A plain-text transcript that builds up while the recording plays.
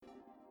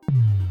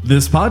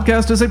This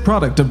podcast is a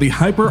product of the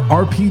Hyper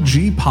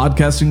RPG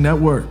Podcasting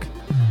Network.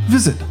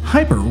 Visit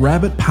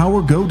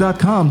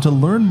hyperrabbitpowergo.com to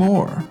learn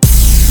more.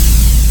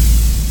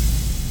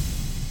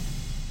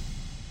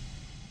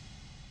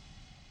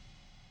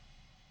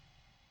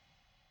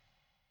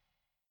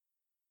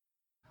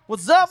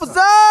 What's up? What's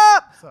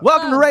up?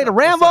 Welcome to Ready to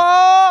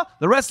Ramble,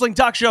 the wrestling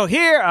talk show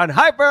here on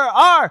Hyper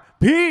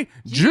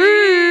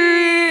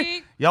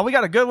RPG. Y'all, we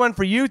got a good one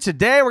for you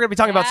today. We're going to be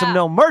talking about some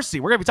No Mercy.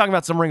 We're going to be talking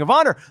about some Ring of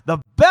Honor. The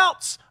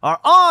belts are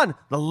on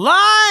the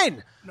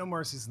line. No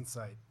mercy's in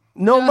sight.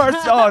 No Mercy.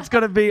 Oh, it's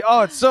going to be,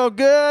 it's so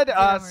good.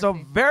 So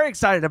very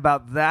excited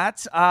about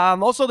that.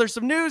 Also, there's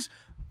some news.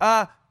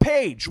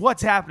 Paige,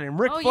 what's happening?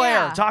 Ric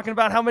Flair talking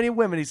about how many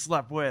women he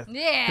slept with.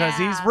 Yeah. Because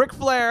he's Ric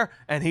Flair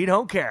and he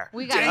don't care.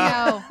 We got to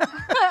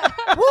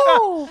know.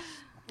 Woo!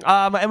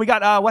 And we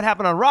got what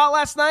happened on Raw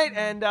last night,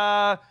 and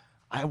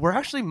we're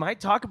actually might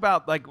talk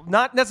about, like,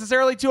 not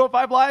necessarily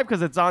 205 Live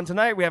because it's on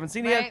tonight. We haven't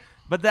seen it yet,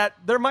 but that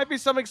there might be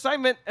some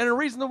excitement and a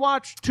reason to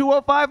watch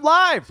 205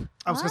 Live.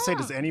 I was going to say,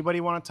 does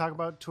anybody want to talk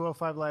about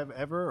 205 Live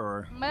ever?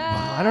 Or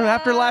I don't know.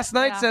 After last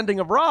night's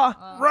ending of Raw,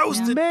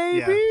 roasted.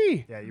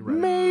 Maybe. Yeah, you're right.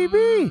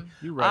 Maybe.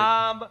 You're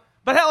right.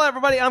 But hello,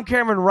 everybody. I'm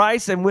Cameron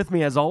Rice, and with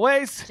me, as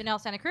always, Janelle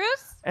Santa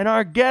Cruz. And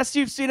our guest,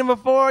 you've seen him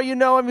before, you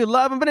know him, you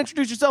love him, but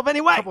introduce yourself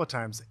anyway. A couple of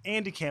times.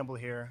 Andy Campbell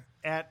here,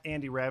 at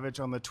Andy Ravage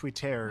on the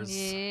Twitters.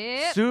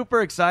 Yep.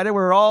 Super excited.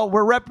 We're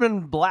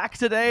repping black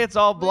today. It's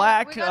all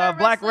black, We got our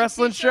black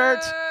wrestling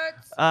shirt.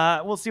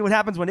 t-shirts. We'll see what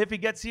happens when Iffy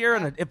gets here,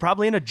 and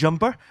probably in a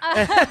jumper,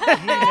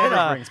 He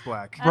never brings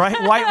black.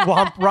 bright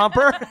white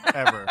romper.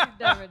 Ever.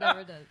 Never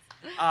does.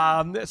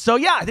 So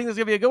yeah, I think this is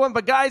gonna be a good one.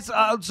 But guys,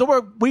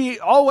 we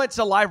all went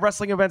to live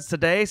wrestling events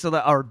today,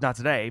 or not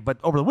today, but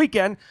over the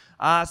weekend.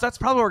 So that's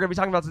probably what we're gonna be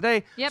talking about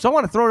today. Yep. So I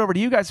want to throw it over to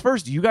you guys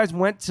first. You guys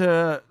went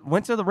to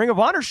the Ring of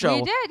Honor show.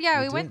 We did,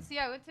 yeah. We went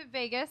to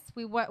Vegas.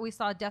 We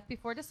saw Death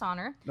Before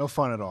Dishonor. No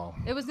fun at all.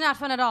 It was not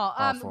fun at all.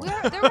 Awful.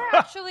 There were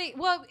actually,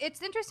 well,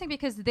 it's interesting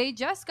because they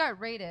just got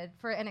rated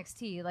for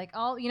NXT. Like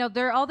all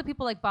the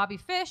people like Bobby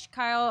Fish,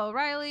 Kyle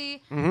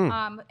O'Reilly,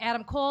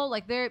 Adam Cole.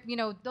 Like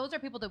those are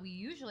people that we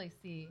usually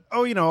see.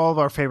 Oh, all of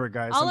our favorite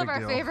guys. All no of big our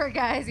deal. favorite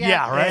guys.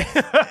 Yeah, right.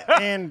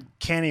 And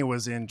Kenny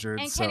was injured.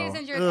 And so. Kenny was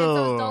injured, and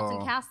so was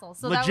Dalton Castle.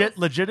 So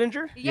Legit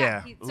injured.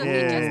 Yeah. He just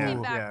Yeah.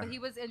 came back, Yeah. but he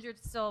was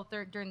injured still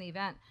during the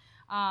event.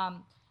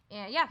 So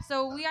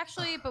we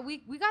actually,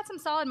 we got some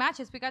solid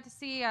matches. We got to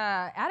see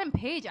Adam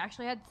Page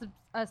actually had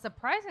a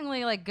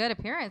surprisingly good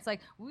appearance.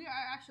 Like, we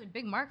are actually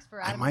big marks for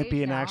Adam I might Page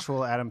be an now.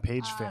 actual Adam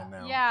Page fan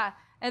now. Yeah.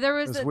 And there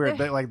was It's weird.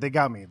 They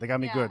got me. They got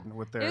me good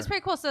with their. It was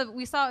pretty cool. So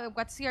we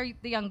got to see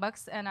the Young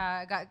Bucks and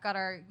got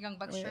our Young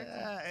Bucks shirts.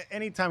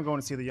 Anytime going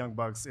to see the Young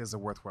Bucks is a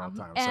worthwhile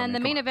time. And the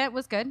main event. event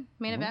was good.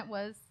 Main event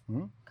was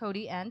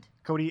Cody and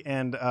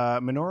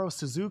Minoru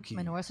Suzuki.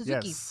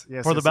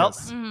 Yes. For the belt?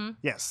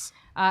 Yes. Yes.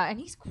 and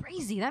he's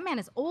crazy. That man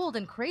is old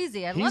and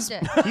crazy. I loved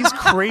it. He's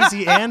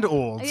crazy and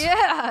old.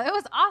 Yeah, it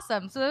was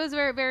awesome. So it was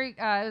very, very.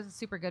 It was a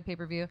super good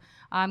pay-per-view.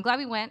 I'm glad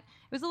we went.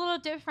 It was a little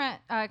different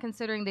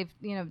considering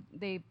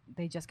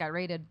they just got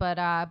rated, but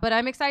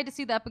I'm excited to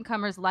see the up and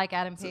comers like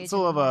Adam Page. It's a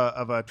little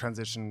of a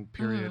transition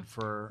period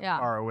for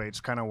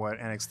ROH, kind of what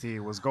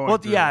NXT was going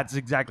through. Yeah, it's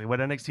exactly what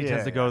NXT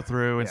tends to go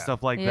through and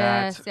stuff like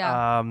that.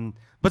 Yeah.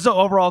 But so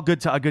overall,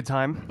 a good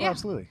time. Yeah,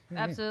 absolutely.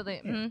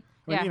 Absolutely. Yeah.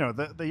 Mm-hmm. I mean,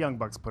 the Young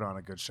Bucks put on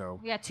a good show.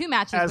 Yeah, 2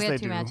 matches. As we they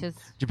had 2 do. matches.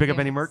 Did you pick up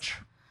any merch?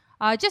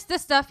 Just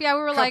this stuff. Yeah,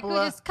 we were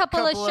just a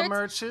couple of shirts.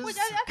 Merches. Which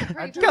I could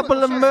bring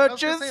Couple of shirts.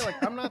 merches. I was gonna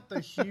say, I'm not the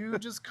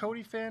hugest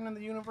Cody fan in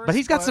the universe, But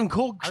he's got some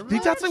cool. I really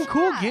He's got some like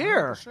cool the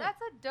gear. shirt.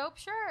 That's a dope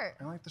shirt.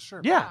 I like the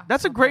shirt. Yeah,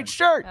 that's a great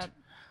shirt.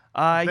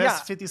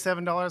 Best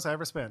 $57 I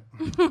ever spent.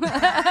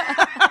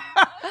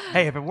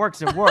 Hey, if it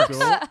works, it works.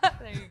 There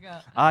you go.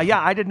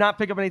 I did not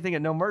pick up anything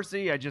at No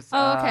Mercy. I just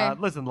okay.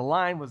 Listen, the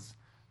line was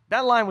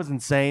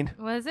insane.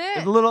 Was it?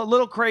 It's a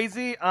little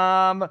crazy.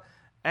 And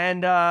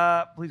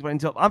please wait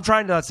until I'm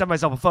trying to send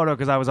myself a photo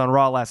because I was on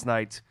Raw last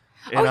night.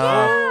 And,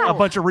 a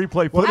bunch of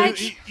replay Well,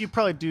 footage. you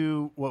probably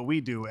do what we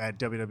do at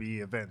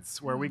WWE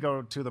events, where we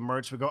go to the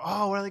merch, we go,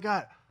 oh, what do they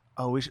got?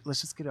 Oh,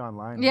 let's just get it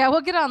online. Yeah,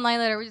 we'll get it online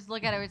later. We just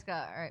look at it. We just go,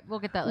 all right, we'll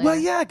get that later. Well,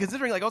 yeah,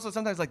 considering also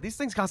sometimes these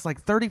things cost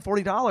 $30, $40.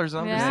 I'm just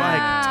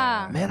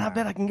like, man, I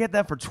bet I can get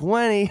that for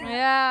 $20.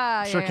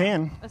 Yeah, Sure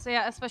can. So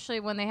yeah, especially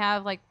when they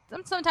have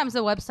sometimes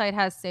the website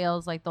has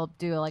sales, they'll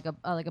do like a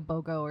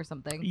BOGO or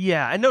something.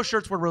 Yeah, and no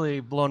shirts were really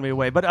blowing me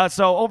away. But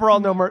so overall,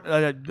 no,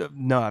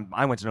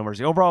 I went to No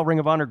Mercy. Overall, Ring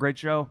of Honor, great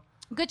show.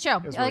 Good show.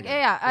 Really good.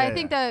 I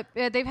think that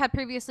they've had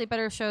previously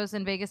better shows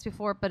in Vegas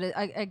before, but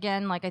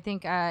again, I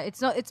think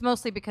it's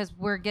mostly because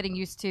we're getting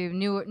used to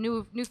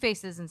new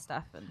faces and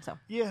stuff, and so.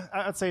 Yeah,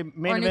 I'd say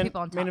main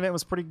event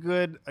was pretty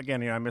good.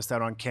 Again, I missed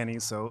out on Kenny,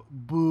 so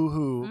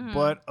boo-hoo. Mm-hmm.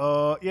 But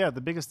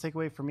the biggest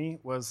takeaway for me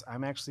was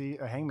I'm actually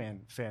a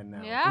Hangman fan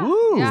now. Yeah.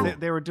 Ooh. Yeah.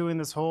 They were doing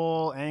this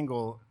whole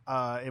angle.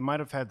 It might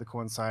have had to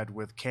coincide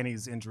with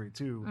Kenny's injury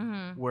too,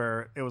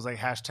 where it was like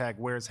hashtag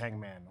Where's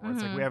Hangman? Or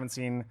it's like we haven't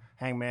seen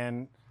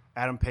Hangman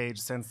Adam Page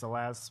since the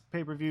last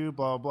pay-per-view,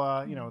 blah,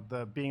 blah,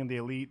 the Being the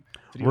Elite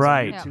videos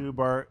Right. on YouTube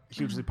are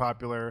hugely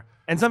popular.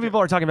 And some people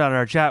are talking about in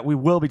our chat. We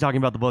will be talking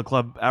about the Bullet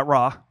Club at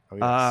Raw. Oh,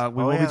 yes.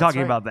 We Oh, will yeah, be that's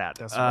talking right. about that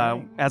That's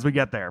right. as we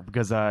get there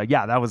because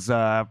that was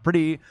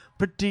pretty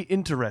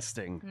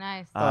interesting.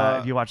 Nice.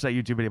 If you watch that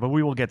YouTube video, but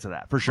we will get to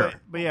that for sure.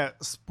 But yeah,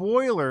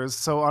 spoilers.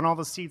 So on all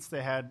the seats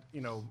they had,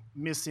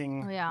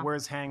 missing Oh, yeah.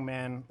 Where's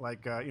Hangman,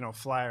 like,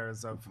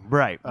 flyers of.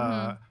 Right.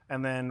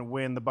 And then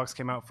when the Bucks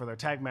came out for their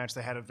tag match,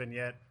 they had a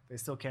vignette. They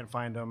still can't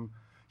find him.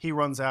 He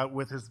runs out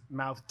with his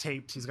mouth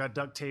taped. He's got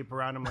duct tape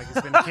around him like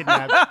he's been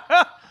kidnapped,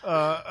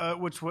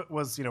 which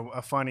was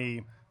a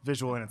funny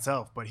visual in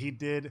itself. But he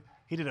did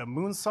a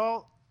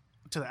moonsault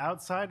to the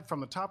outside, from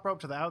the top rope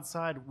to the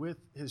outside with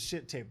his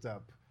shit taped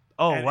up.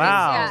 Oh, And wow.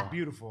 it was Yeah.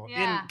 beautiful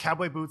Yeah. in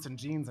cowboy boots and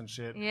jeans and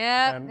shit.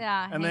 Yep, and,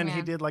 yeah, And then he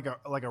Hangman. did like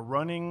a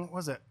running,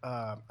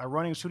 a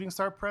running shooting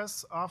star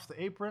press off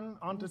the apron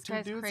onto This two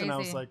guy's dudes, and I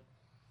was crazy. like,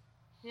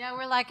 Yeah,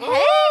 we're like, hey,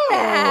 oh,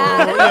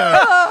 man. yeah.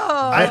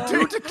 Oh. I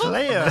do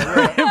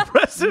declare,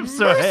 Impressive,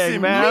 Sir mercy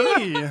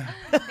Hangman. me.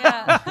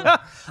 Yeah.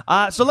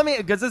 So let me,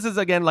 because this is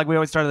again like we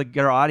always try to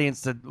get our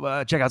audience to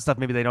check out stuff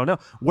maybe they don't know.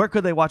 Where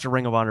could they watch a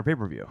Ring of Honor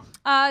pay-per-view?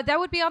 That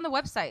would be on the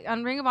website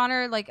on Ring of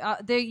Honor. Like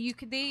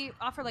they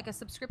offer like a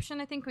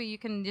subscription, I think, where you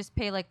can just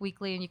pay like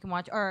weekly and you can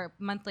watch, or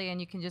monthly, and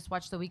you can just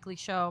watch the weekly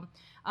show.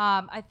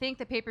 I think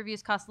the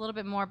pay-per-views cost a little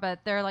bit more, but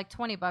they're like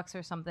 $20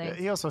 or something. Yeah,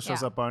 he also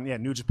shows Yeah. up on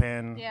New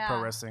Japan Yeah. Pro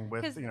Wrestling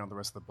with 'Cause- the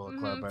rest of the Bullet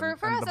Club. Mhm. And,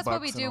 For and us, the that's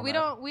what we Bucks and do.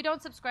 all We that.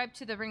 don't subscribe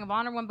to the Ring of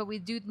Honor one, but we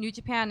do New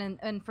Japan,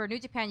 and for New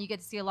Japan, you get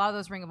to see a lot of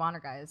those Ring of Honor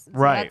guys. So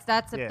Right.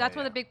 That's Yeah, one of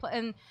yeah. the big.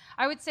 And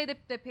I would say that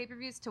the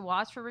pay-per-views to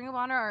watch for Ring of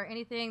Honor are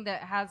anything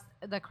that has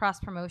the cross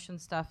promotion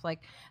stuff. Like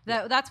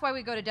that. That's why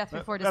we go to Death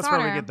Before That's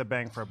Dishonor. where we get the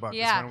bang for a buck.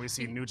 Yeah. Is when we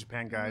see New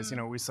Japan guys.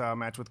 We saw a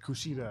match with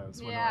Kushida.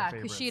 As one of our Yeah,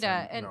 favorites,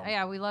 Kushida, and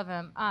and we love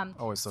him.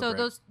 Always so so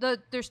great.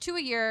 there's 2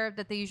 a year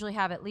that they usually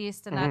have at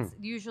least, and that's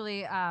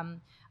usually the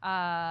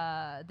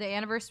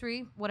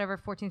anniversary, whatever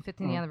 14th,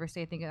 15th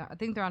anniversary. I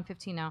think they're on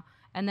 15 now,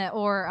 and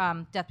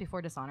or Death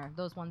Before Dishonor.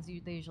 Those ones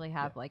they usually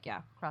have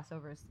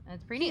crossovers, and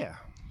it's pretty neat. Yeah.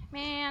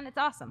 Man, it's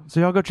awesome.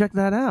 So y'all go check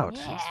that out.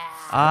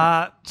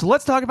 Yeah. So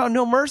let's talk about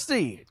No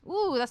Mercy.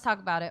 Ooh, let's talk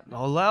about it.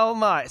 Oh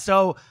my!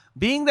 So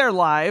being there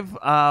live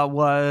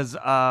was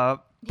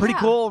pretty Yeah.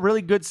 cool.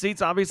 Really good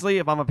seats. Obviously,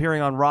 if I'm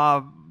appearing on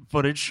Raw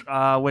footage,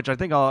 which I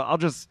think I'll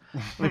just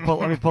let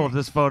me pull up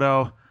this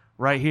photo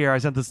right here. I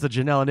sent this to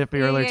Janelle and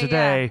Iffy earlier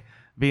today,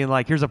 being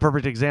like, "Here's a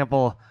perfect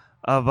example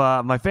of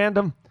my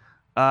fandom."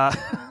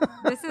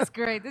 This is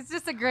great. This is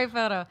just a great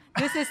photo.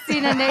 This is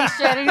Cena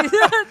Nation. He's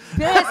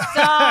pissed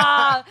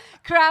off.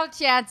 Crowd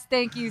chants,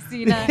 thank you,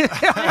 Cena. Look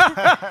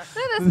at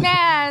this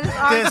man. His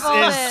arms This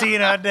folded. is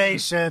Cena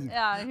Nation.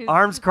 Yeah, he's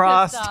Arms pissed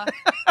crossed. off.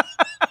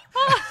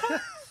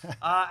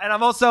 And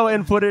I'm also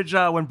in footage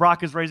when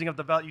Brock is raising up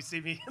the belt. You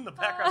see me in the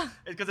background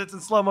because it's in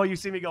slow mo. You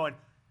see me going.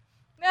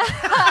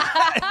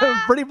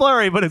 Pretty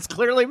blurry, but it's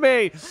clearly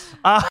me.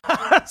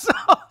 So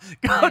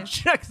go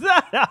check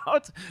that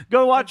out.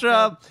 Go watch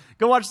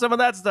some of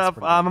that stuff.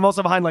 I'm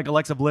also behind like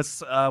Alexa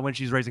Bliss when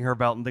she's raising her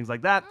belt and things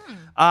like that.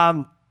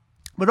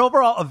 But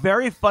overall, a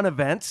very fun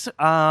event.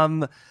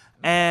 I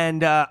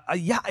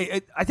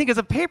think it's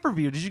a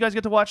pay-per-view. Did you guys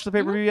get to watch the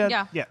pay-per-view yet?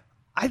 Yeah. Yeah.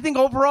 I think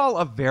overall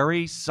a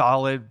very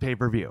solid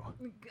pay-per-view.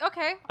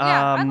 Okay.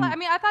 Yeah. Um,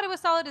 I thought it was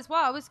solid as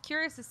well. I was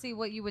curious to see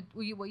what you were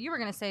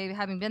going to say,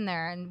 having been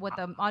there, and what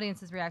the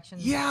audience's reaction.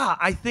 Yeah,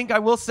 I think I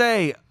will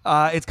say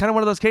it's kind of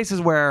one of those cases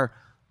where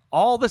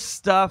all the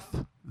stuff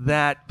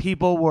that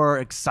people were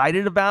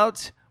excited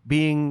about,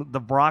 being the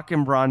Brock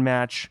and Braun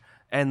match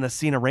and the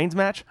Cena Reigns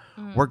match,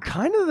 were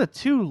kind of the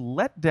two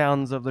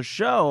letdowns of the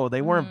show.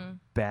 They weren't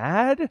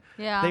bad.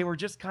 Yeah. They were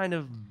just kind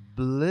of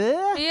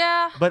bleh.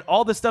 Yeah. But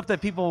all the stuff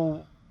that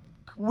people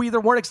we either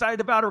weren't excited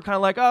about or kind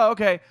of like, oh,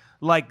 okay,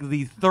 like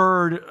the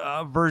third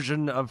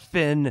version of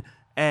Finn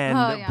and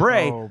Oh, yeah.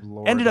 Bray Oh,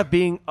 Lord. ended up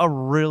being a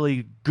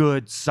really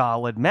good,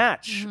 solid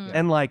match.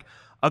 And like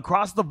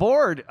across the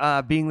board,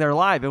 being there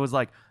live, it was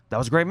like, that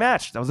was a great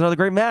match. That was another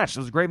great match. It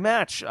was a great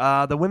match.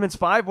 The women's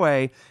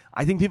 5-way,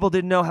 I think people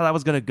didn't know how that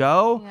was going to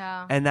go.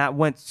 Yeah. And that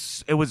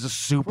it was a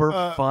super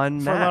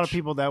fun For match. a lot of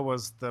people, that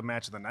was the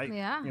match of the night.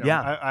 Yeah.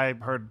 Yeah. I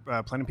heard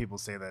plenty of people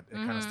say that it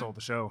kind of stole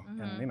the show.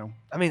 And,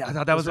 I mean, I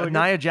thought that was really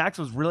Nia Jax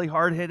was really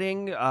hard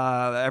hitting.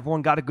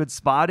 Everyone got a good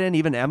spot in,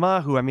 even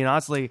Emma, who I mean,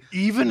 honestly,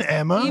 even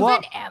Emma. Even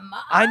Well,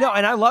 Emma. I know,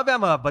 and I love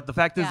Emma, but the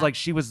fact is, Yeah. like,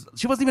 she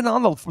wasn't even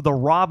on the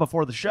Raw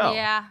before the show.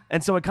 Yeah.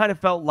 And so it kind of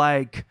felt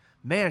like,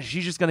 man,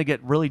 she's just going to get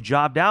really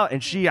jobbed out,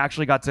 and she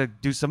actually got to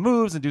do some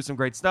moves and do some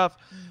great stuff.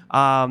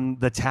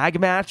 The tag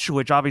match,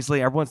 which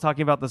obviously everyone's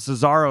talking about the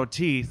Cesaro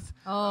teeth,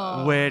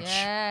 Oh, which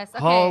yes. Okay.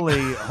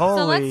 holy.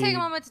 So let's take a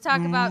moment to talk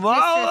about moly!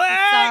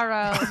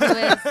 Mr.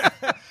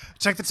 Cesaro,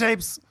 Check the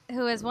tapes.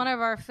 who is one of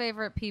our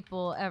favorite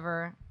people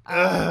ever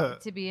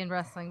to be in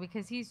wrestling,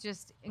 because he's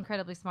just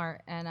incredibly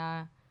smart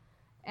and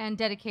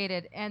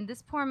dedicated. And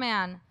this poor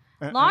man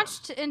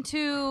launched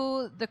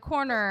into the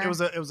corner. It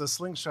was a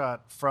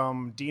slingshot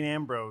from Dean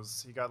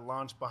Ambrose. He got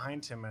launched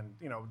behind him and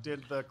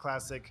did the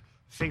classic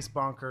face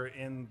bonker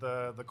in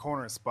the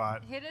corner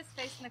spot. Hit his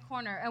face in the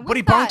corner, and But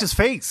he bonked his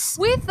face.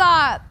 We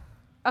thought.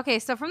 Okay,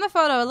 so from the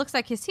photo, it looks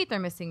like his teeth are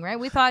missing, right?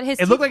 We thought his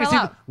It teeth looked like fell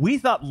out. we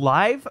thought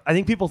live. I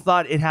think people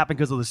thought it happened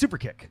because of the super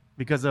kick,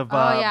 because of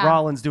yeah.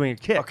 Rollins doing a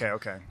kick.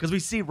 Okay. Because we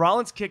see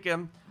Rollins kick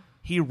him,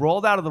 he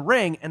rolled out of the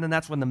ring, and then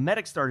that's when the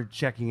medic started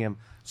checking him.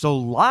 So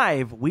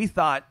live, we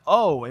thought,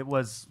 oh, it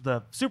was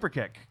the super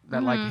kick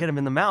that like hit him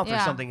in the mouth or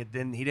Yeah. something. It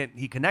didn't.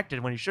 He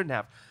connected when he shouldn't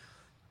have.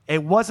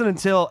 It wasn't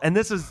until, and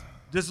this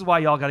is why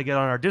y'all got to get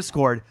on our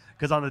Discord,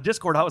 because on the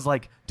Discord I was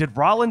like, did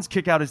Rollins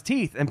kick out his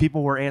teeth? And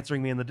people were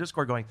answering me in the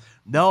Discord going,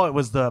 no, it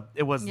was the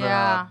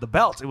Yeah. the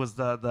belt, it was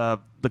the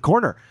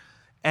corner.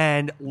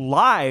 And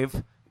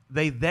live,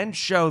 they then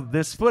showed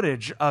this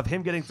footage of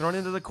him getting thrown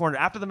into the corner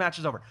after the match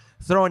is over,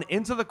 thrown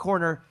into the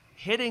corner,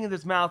 hitting in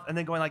his mouth, and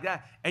then going like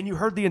that. And you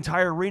heard the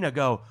entire arena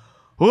go,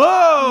 whoa!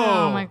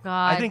 Oh my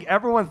God. I think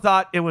everyone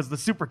thought it was the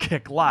super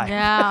kick live.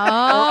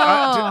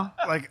 Yeah.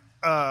 Oh.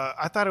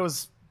 I thought it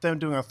was them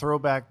doing a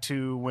throwback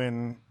to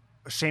when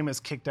Sheamus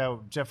kicked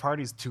out Jeff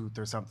Hardy's tooth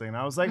or something. And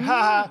I was like,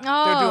 ha,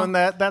 they're doing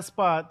that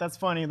spot. That's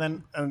funny.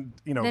 Then, Then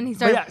he But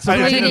started yeah, so I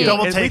did a bleeding.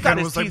 double we take thought and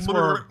his was like, teeth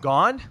were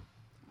gone,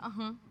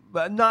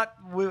 but not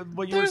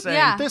what you were saying.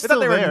 yeah. We They're thought still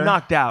they were there.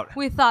 knocked out.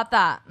 We thought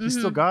that. He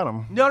still got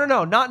him. No,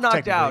 not knocked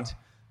Technically. out.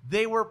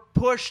 They were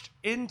pushed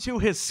into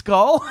his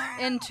skull,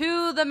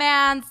 Into the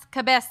man's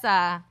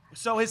cabeza.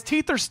 so his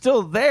teeth are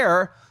still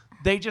there.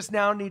 They just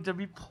now need to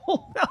be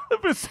pulled out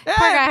of his head.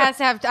 Poor guy has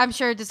to have, I'm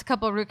sure, just a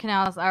couple of root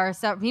canals or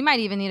so. He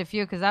might even need a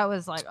few because that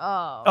was like,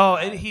 oh. Oh,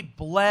 and he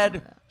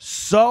bled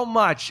so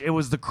much. It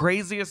was the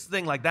craziest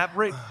thing. Like that,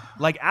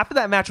 like after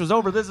that match was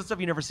over, this is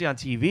stuff you never see on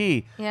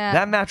TV. Yeah.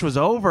 That match was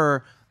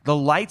over. The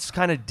lights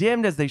kind of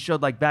dimmed as they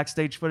showed like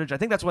backstage footage. I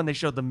think that's when they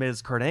showed the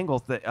Miz Kurt Angle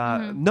thing.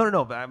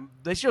 No.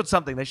 They showed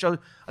something. They showed,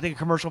 I think, a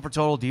commercial for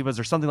Total Divas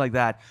or something like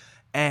that.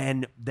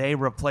 And they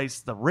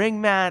replaced the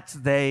ring mats.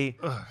 They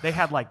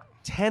had like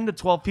 10 to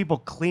 12 people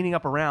cleaning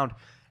up around.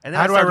 And then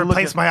How do I started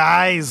looking replace my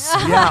eyes?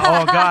 Yeah,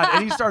 oh God.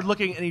 And he started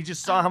looking and he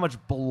just saw how much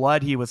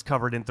blood he was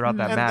covered in throughout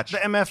that And match. the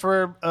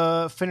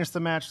MFer finished the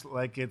match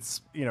like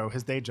it's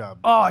his day job.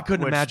 Oh, I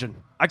couldn't Which imagine.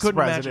 I couldn't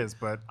surprised imagine. it is,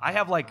 but I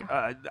have like,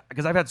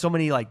 because I've had so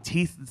many like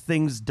teeth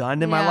things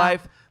done in my Yeah.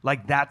 life.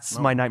 Like that's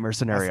my nightmare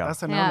scenario.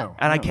 that's a Yeah. no-no.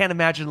 And I can't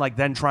imagine like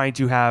then trying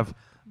to have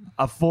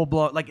a full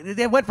blown, like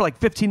they went for like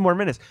 15 more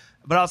minutes.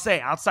 But I'll say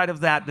outside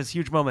of that, this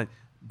huge moment,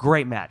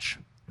 great match.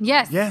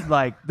 Yes. Yeah.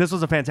 Like this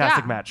was a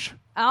fantastic Yeah. match.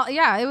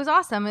 Yeah, it was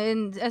awesome.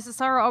 And as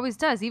Cesaro always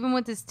does, even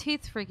with his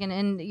teeth freaking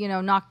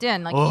knocked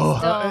in. Like he's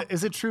still.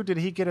 Is it true? Did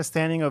he get a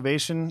standing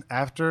ovation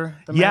after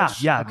the Yeah,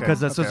 match? yeah, Okay,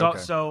 because okay.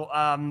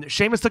 so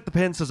Sheamus took the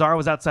pin. Cesaro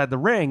was outside the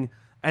ring,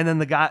 and then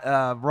the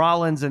guy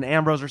Rollins and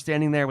Ambrose are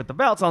standing there with the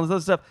belts on, all this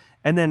other stuff.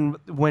 And then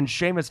when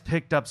Sheamus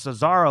picked up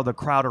Cesaro, the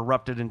crowd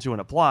erupted into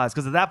an applause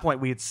because at that point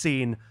we had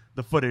seen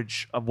the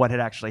footage of what had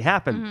actually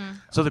happened.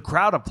 So the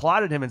crowd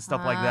applauded him and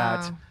stuff like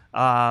that.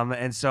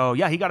 And so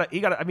yeah, he got.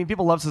 I mean,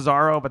 people love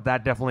Cesaro, but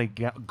that definitely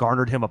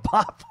garnered him a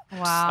pop.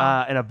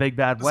 Wow. In a big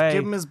bad Just way.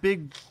 give him his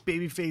big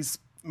babyface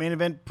main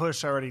event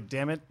push already.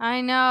 Damn it!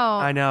 I know.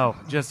 I know.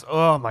 Just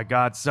oh my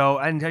God. So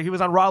and he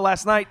was on Raw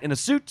last night in a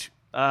suit.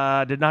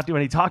 Did not do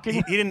any talking.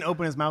 He didn't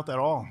open his mouth at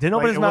all. Didn't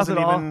open his mouth wasn't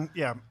at all? even,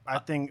 Yeah, I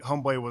think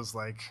Homeboy was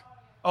like,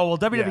 Oh, well,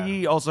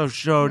 WWE also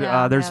showed,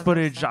 Yeah, there's yeah,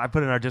 footage, there's I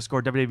put in our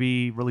Discord,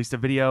 WWE released a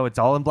video. It's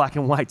all in black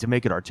and white to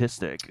make it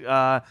artistic. They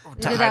to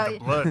did hide the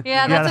blood.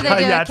 Yeah, that's what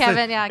they do. it's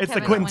Kevin. it's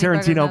Kevin the Quentin Weinberger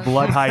Tarantino does.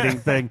 blood hiding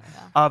thing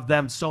of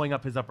them sewing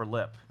up his upper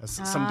lip.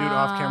 some dude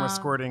off camera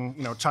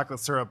squirting, chocolate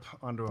syrup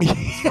onto him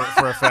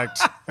for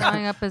effect.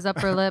 Throwing up his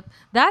upper lip.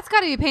 That's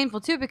got to be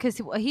painful too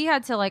because he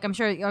had to I'm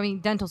sure,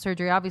 dental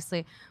surgery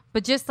obviously,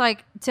 but just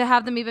like to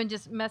have them even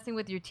just messing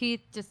with your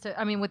teeth,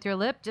 with your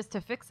lip, just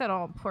to fix it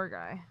all. Poor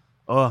guy.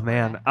 Oh,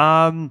 man.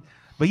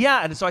 But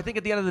yeah, and so I think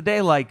at the end of the day,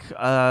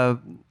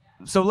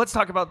 so let's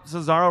talk about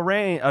Cena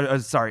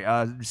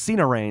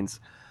Reigns.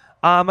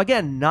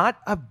 Again, not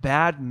a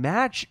bad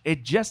match.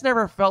 It just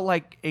never felt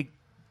like it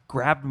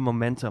grabbed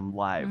momentum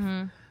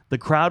live. The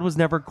crowd was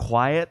never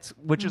quiet,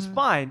 which is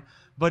fine,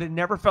 but it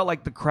never felt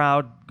like the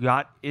crowd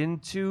got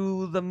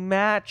into the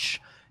match.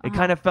 It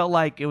kind of felt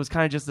like it was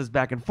kind of just this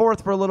back and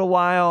forth for a little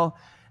while.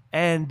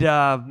 And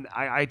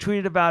I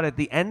tweeted about it.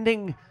 The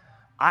ending,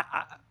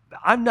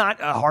 I'm not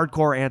a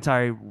hardcore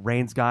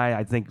anti-Reigns guy.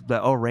 I think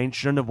that, Reigns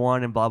shouldn't have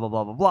won and blah, blah,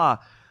 blah, blah,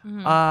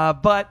 blah.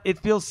 But it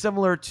feels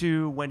similar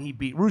to when he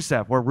beat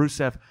Rusev, where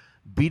Rusev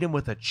beat him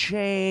with a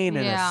chain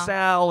and a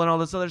cell and all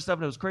this other stuff,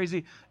 and it was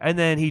crazy. And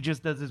then he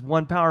just does this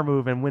one power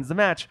move and wins the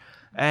match.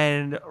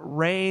 And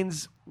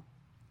Reigns,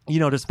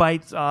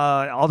 despite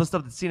all the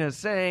stuff that Cena is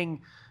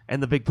saying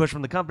and the big push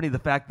from the company, the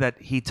fact that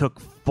he took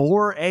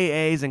 4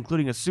 AAs,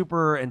 including a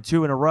super and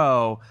 2 in a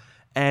row,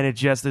 and it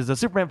just is a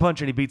Superman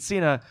punch and he beats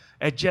Cena.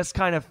 It just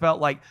kind of felt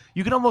like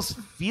you can almost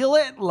feel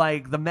it.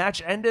 Like the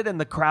match ended and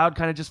the crowd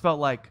kind of just felt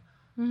like,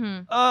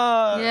 kind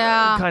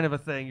of a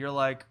thing. You're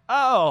like,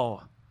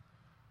 oh,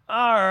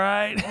 all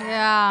right.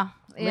 Yeah.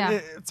 Yeah.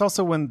 It's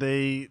also when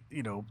they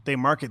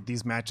market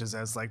these matches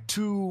as like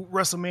 2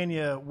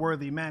 WrestleMania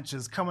worthy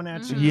matches coming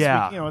at you.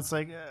 Yeah. This week. It's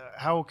like,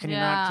 how can you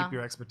not keep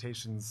your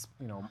expectations,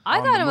 I on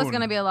thought the it was moon?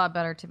 going to be a lot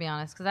better, to be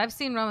honest, because I've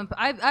seen Roman.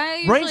 I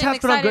usually Reigns am has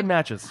put on excited. good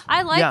matches.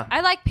 I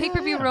Yeah. like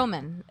pay-per-view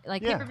Roman.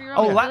 Like Yeah. pay-per-view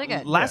Oh, Roman. Really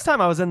good. last time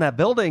I was in that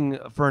building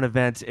for an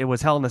event, it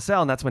was Hell in a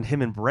Cell, and that's when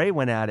him and Bray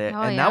went at it,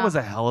 Oh, and yeah. that was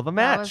a hell of a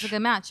match. That was a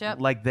good match. Yep.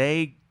 Like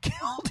they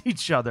killed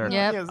each other.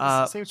 Yep.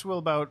 Yeah, say what you will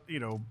about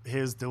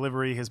his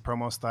delivery, his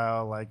promo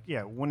style. Like,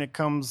 when it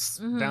comes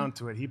down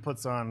to it, he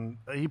puts on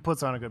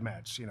a good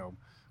match.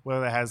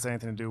 Whether that has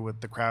anything to do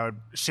with the crowd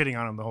shitting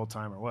on him the whole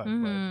time or what.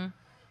 But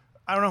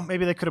I don't know.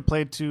 Maybe they could have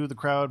played to the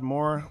crowd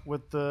more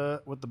with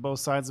the both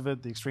sides of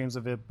it, the extremes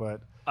of it.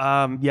 But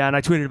Yeah, and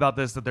I tweeted about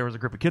this, that there was a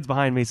group of kids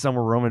behind me. Some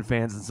were Roman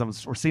fans and some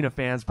were Cena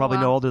fans, probably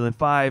no older than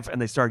 5,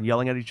 and they started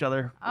yelling at each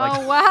other. Like,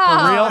 Oh,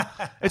 wow.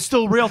 For real? It's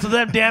still real to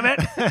them, damn it.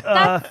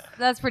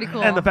 That's pretty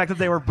cool. And the fact that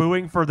they were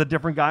booing for the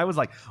different guy was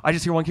like, I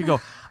just hear one kid go,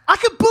 I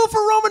can boo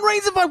for Roman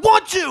Reigns if I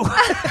want to.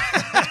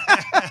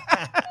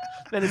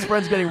 And his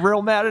friend's getting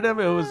real mad at him.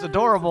 It was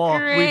adorable.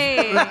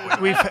 Great.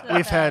 we've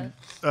had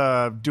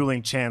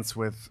dueling chants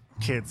with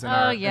kids in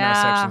our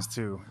sections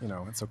too.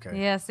 It's okay.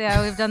 Yes,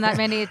 yeah, we've done that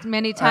many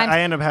times. I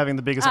end up having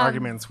the biggest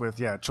arguments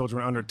with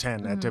children under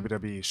 10 at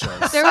WWE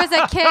shows. There was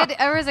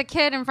a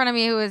kid in front of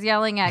me who was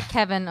yelling at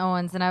Kevin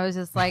Owens, and I was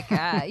just like,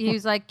 he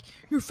was like,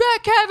 "You're fat,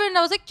 Kevin." And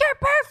I was like, "You're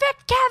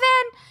perfect,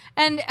 Kevin."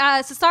 And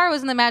Cesaro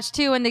was in the match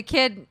too, and the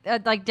kid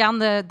like down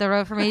the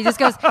road from me, he just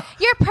goes,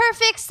 "You're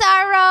perfect,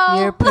 Cesaro."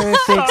 You're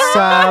perfect,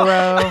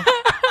 Sorrow.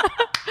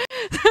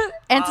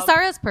 And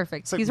Cesaro's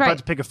perfect. It's like He's about right.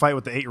 to pick a fight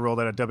with the 8-year-old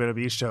at a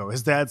WWE show.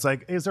 His dad's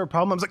like, "Is there a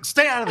problem?" I was like,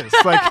 "Stay out of this.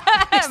 Like,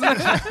 it's not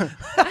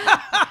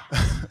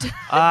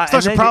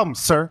your problem,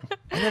 sir."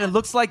 And then it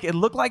looked like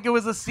it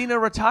was a Cena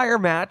retire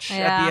match at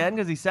Yeah. the end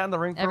because he sat in the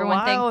ring for Everyone a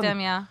while. thanked him,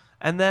 yeah.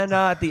 And then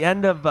at the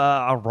end of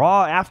a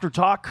Raw after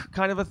talk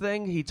kind of a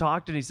thing, he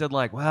talked and he said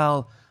like,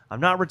 well, I'm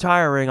not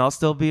retiring. I'll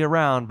still be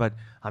around, but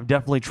I'm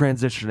definitely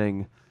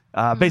transitioning.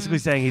 Basically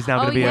saying he's now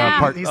going to be yeah.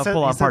 a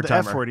full-on the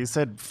part-timer. F word. He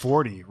said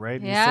 40,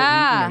 right?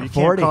 Yeah. He said,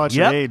 you 40, can't call it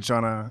your yep. age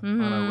on a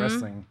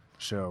wrestling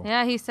show.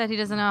 Yeah, he said he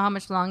doesn't know how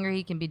much longer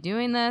he can be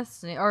doing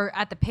this, or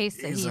at the pace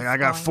that He's he's like, I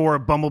got going. 4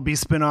 Bumblebee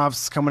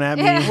spin-offs coming at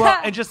me. Yeah. Well,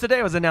 and just today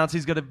it was announced he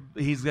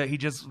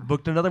just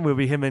booked another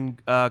movie. Him and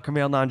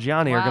Kumail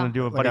Nanjiani are Wow. going to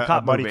do a Like buddy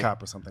cop buddy movie,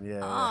 cop or something.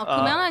 Yeah. Oh,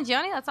 Kumail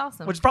Nanjiani, that's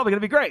awesome. which is probably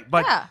going to be great.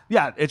 But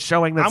Yeah. it's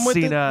showing that I'm with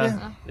it,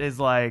 Cena is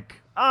like,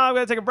 I'm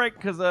going to take a break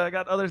because I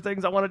got other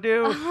things I want to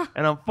do,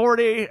 and I'm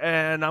 40,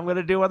 and I'm going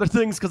to do other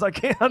things because I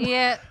can.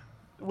 yeah,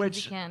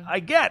 Which you can. I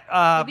get.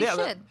 Maybe you Yeah,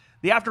 should.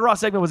 the After Raw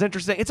segment was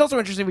interesting. It's also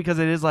interesting because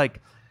it is like,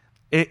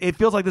 it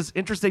feels like this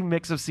interesting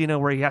mix of Cena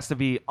where he has to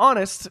be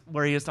honest,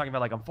 where he is talking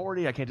about like, I'm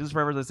 40, I can't do this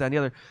forever, this, that, and the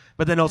other,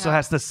 but then also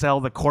has to sell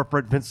the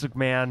corporate Vince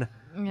McMahon.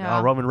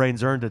 Yeah. Roman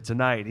Reigns earned it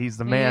tonight. He's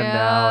the man Yeah.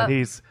 now, and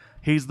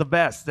he's the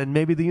best. And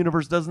maybe the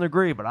universe doesn't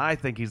agree, but I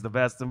think he's the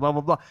best, and blah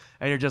blah blah.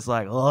 And you're just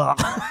like, ugh.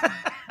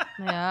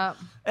 Yeah.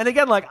 And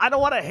again, like, I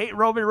don't want to hate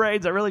Roman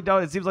Reigns. I really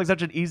don't. It seems like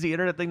such an easy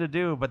internet thing to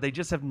do, but they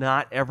just have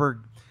not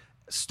ever,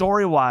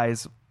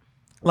 story-wise,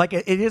 like,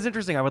 it is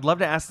interesting. I would love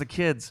to ask the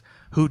kids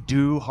who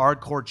do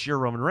hardcore cheer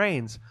Roman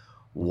Reigns,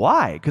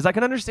 why? Because I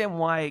can understand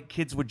why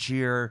kids would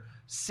cheer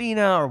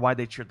Cena or why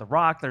they cheered The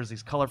Rock. There's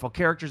these colorful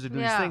characters who do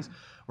these things.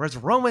 Whereas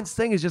Roman's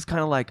thing is just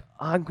kind of like,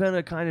 I'm going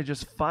to kind of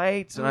just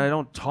fight, and I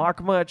don't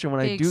talk much. And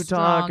when I Big, do talk,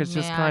 strong it's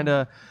just man. kind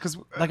of,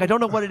 like, I don't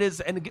know what it is.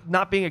 And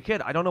not being a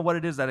kid, I don't know what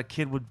it is that a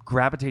kid would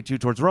gravitate to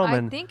towards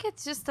Roman. I think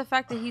it's just the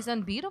fact that he's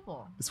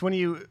unbeatable. It's when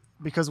you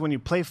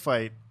play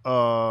fight,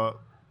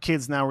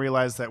 kids now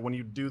realize that when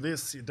you do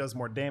this, it does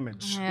more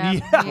damage. Yeah.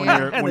 When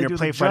And they you're do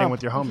play the fighting jump.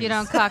 with your homies. If you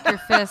don't cock your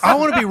fist. I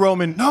want to be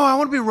Roman. No, I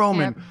want to be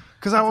Roman Yep.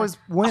 because I always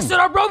win.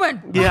 I'm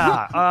Roman.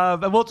 Yeah,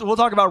 and we'll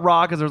talk about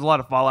Raw because there's a lot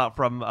of fallout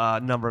from a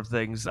number of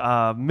things.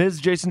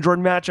 Miz Jason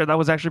Jordan match, that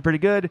was actually pretty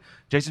good.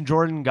 Jason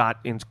Jordan got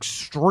in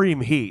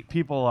extreme heat.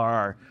 People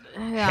are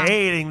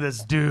hating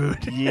this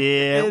dude. Yeah,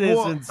 it is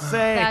well,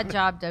 insane. Bad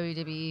job,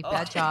 WWE.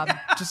 Bad job.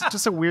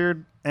 just a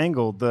weird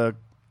angle. The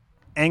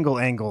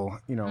angle.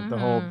 You know, the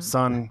whole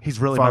son. He's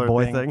really my father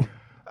boy thing.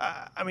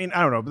 I mean,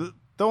 I don't know. But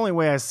the only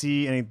way I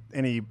see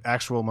any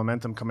actual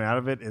momentum coming out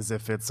of it is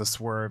if it's a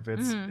swerve.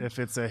 If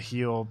it's a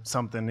heel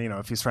something. You know,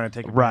 if he's trying to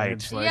take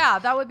advantage. Like, Yeah,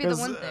 that would be the 'cause,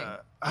 one thing.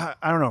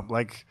 I don't know.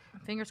 Like,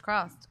 Fingers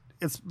crossed.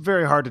 it's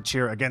very hard to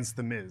cheer against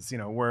the Miz. You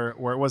know, where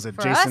was it?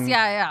 For Jason. us,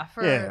 yeah.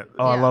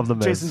 Oh, I love the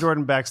Miz. Jason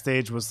Jordan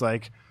backstage was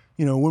like,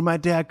 you know, when my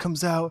dad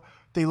comes out,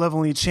 they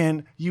lovingly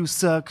chant, "You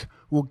suck."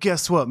 Well,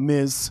 guess what,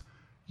 Miz?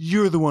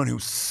 You're the one who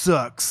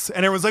sucks.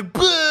 And everyone's like,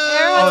 boo!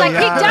 Everyone's like,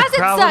 yeah. he The doesn't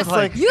crowd suck. was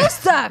like- You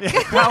suck.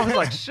 I was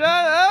like, shut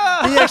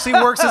up. He actually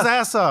works his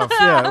ass off.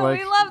 Yeah,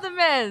 like, we love the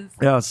Miz.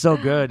 Yeah, it was so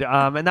good.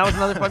 And that was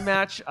another fun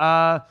match.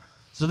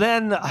 So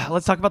then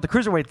let's talk about the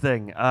cruiserweight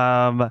thing.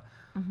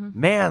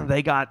 Man,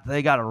 they got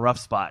a rough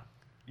spot.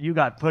 you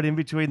got put in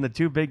between the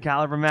two big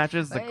caliber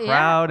matches. The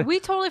crowd. We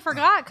totally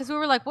forgot because we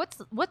were like,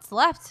 what's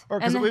left?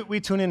 Because we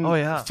tune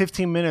in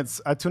 15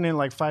 minutes. I tuned in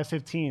like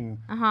 5:15,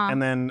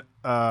 and then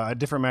a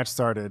different match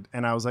started,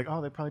 and I was like,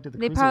 oh, they probably did the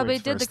cruiserweights. They probably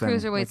did the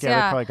cruiserweights. Like, they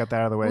probably got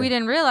that out of the way. We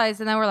didn't realize,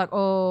 and then we're like,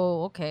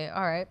 oh, okay,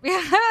 all right.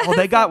 Well,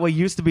 they got what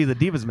used to be the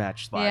Divas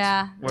match spot.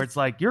 Yeah. Where it's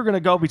like, you're going to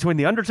go between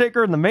The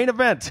Undertaker and the main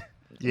event.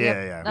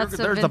 Yeah.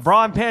 There's the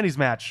bra and panties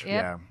match.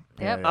 Yep.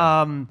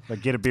 Yeah.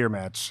 Like get a beer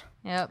match.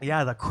 Yep.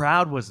 Yeah, the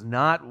crowd was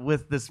not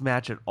with this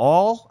match at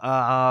all.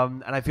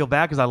 And I feel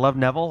bad because I love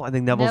Neville. I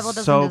think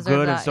Neville's so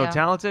good and so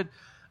talented.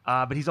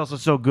 But he's also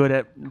so good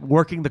at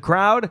working the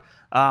crowd.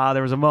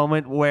 There was a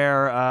moment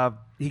where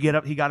he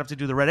got up to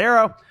do the Red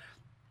Arrow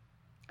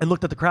and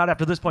looked at the crowd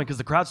after this point because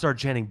the crowd started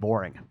chanting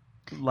boring,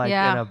 in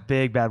a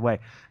big, bad way.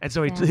 And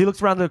so he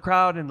looks around the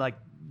crowd and like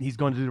he's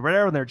going to do the Red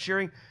Arrow and they're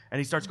cheering. And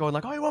he starts going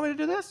like, oh, you want me to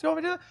do this? You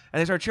want me to do that? And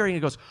they start cheering and he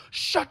goes,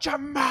 shut your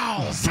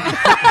mouths.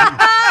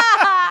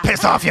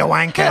 Piss off, you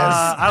wankers.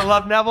 I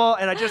love Neville,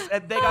 and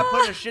they got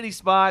put in a shitty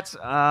spot.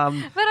 But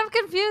I'm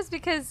confused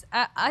because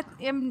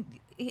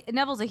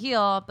Neville's a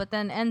heel, but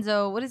then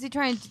Enzo, what is he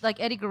trying to, like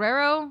Eddie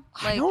Guerrero?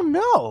 Like, I don't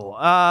know.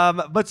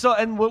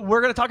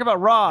 We're gonna talk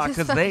about Raw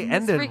because they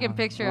ended freaking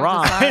picture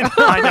Raw. of Cesaro.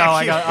 I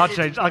know. I'll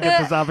change. I'll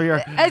get this over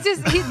here. It's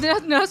just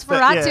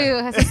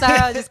Nosferatu.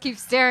 Cesaro just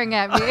keeps staring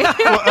at me.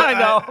 I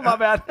know. My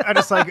bad. I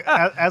just like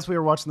as we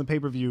were watching the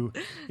pay-per-view,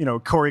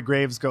 Corey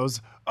Graves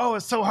goes, "Oh,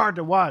 it's so hard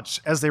to watch,"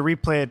 as they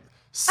replay it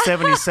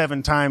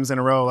 77 times in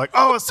a row. Like,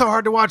 oh, it's so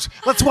hard to watch.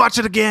 Let's watch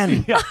it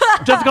again. Yeah,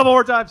 just a couple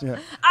more times. Yeah.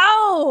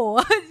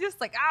 Ow! Just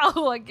like,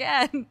 ow,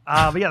 again.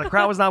 But yeah, the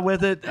crowd was not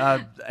with it.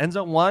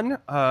 Enzo won,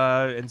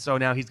 and so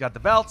now he's got the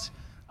belt.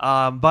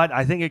 But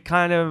I think it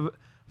kind of,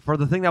 for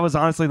the thing that was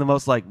honestly the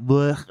most like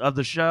blech of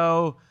the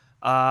show,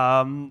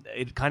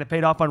 it kind of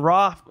paid off on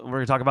Raw. We're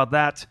going to talk about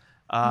that.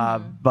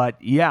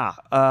 But yeah.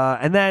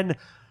 And then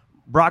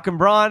Brock and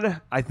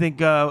Braun, I think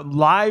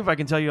live, I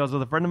can tell you, I was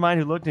with a friend of mine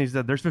who looked and he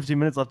said, there's 15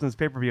 minutes left in this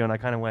pay-per-view. And I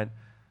kind of went,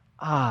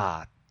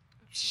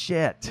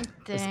 shit.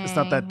 It's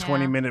not that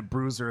 20-minute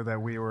bruiser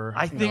that we were.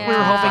 I think we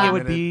were hoping it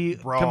would be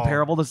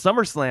comparable to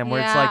SummerSlam,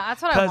 where it's like,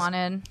 that's what I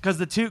wanted.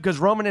 Because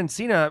Roman and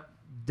Cena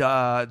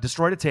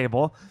destroyed a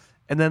table,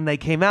 and then they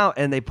came out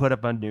and they put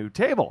up a new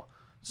table.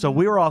 So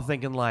we were all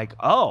thinking like,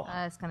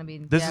 it's gonna be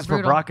this is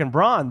brutal. for Brock and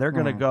Braun. They're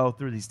gonna go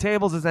through these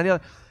tables, this and the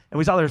other. And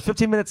we saw there was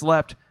 15 minutes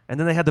left, and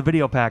then they had the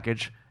video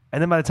package,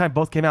 and then by the time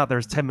both came out, there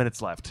was 10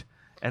 minutes left,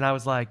 and I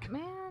was like,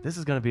 man, this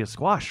is gonna be a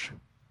squash.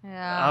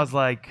 Yeah. I was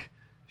like,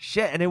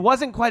 shit, and it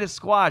wasn't quite a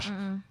squash,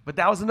 but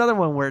that was another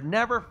one where it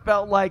never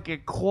felt like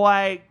it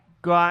quite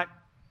got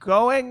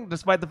going,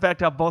 despite the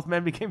fact how both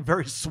men became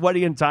very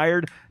sweaty and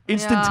tired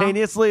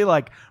instantaneously. Yeah.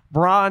 Like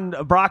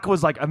Brock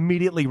was like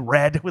immediately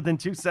red within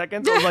 2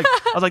 seconds. I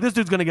was like, this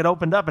dude's gonna get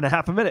opened up in a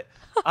half a minute.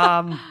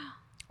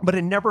 But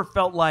it never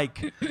felt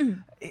like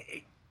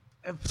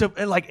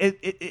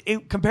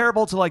it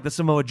comparable to like the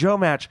Samoa Joe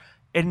match.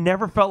 It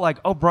never felt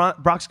like,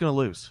 Brock's gonna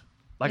lose.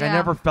 Like I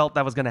never felt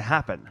that was gonna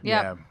happen.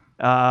 Yeah.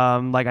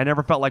 Like I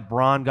never felt like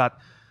Braun got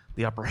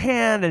the upper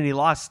hand and he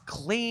lost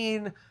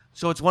clean.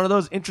 So it's one of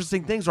those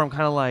interesting things where I'm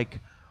kind of like,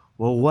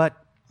 well, what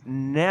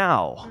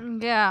now?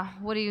 Yeah.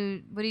 What do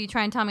you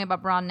try and tell me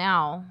about Braun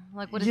now?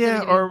 Like, what is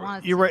you're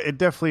right. It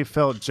definitely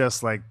felt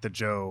just like the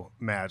Joe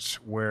match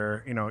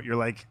where, you're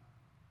like,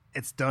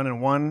 it's done in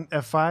one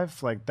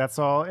F5. Like, that's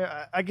all.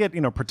 I get,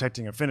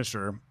 protecting a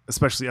finisher,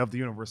 especially of the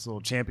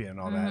Universal Champion and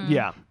all that.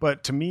 Yeah.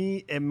 But to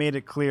me, it made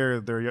it clear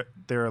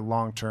their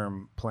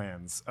long-term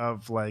plans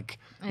of like,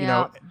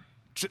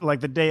 like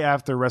the day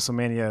after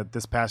WrestleMania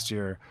this past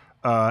year,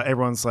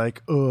 everyone's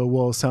like, oh,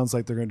 well, it sounds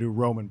like they're going to do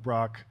Roman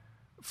Brock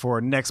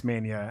for next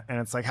Mania. And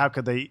it's like, how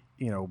could they,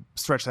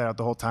 stretch that out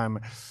the whole time?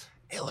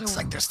 It looks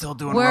like they're still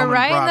doing We're Roman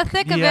right Brock. in the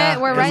thick of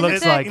it. We're right in the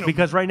thick.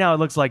 Because right now it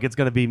looks like it's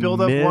going to be build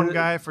up one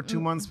guy for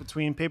 2 months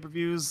between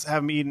pay-per-views,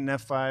 have him eat an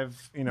F5,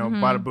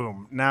 bada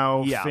boom.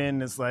 Now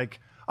Finn is like,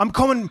 I'm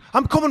coming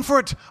for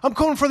it. I'm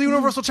coming for the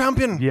Universal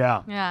Champion.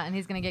 Yeah. Yeah, and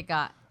he's going to get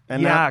got.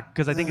 And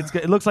because I think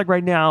it looks like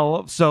right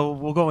now, so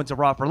we'll go into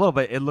Raw for a little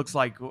bit. It looks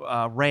like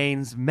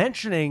Reigns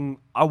mentioning,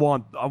 I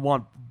want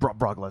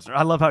Brock Lesnar.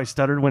 I love how he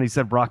stuttered when he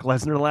said Brock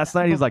Lesnar last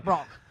night. He's like,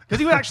 because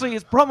he was actually,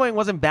 his promoing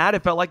wasn't bad.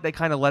 It felt like they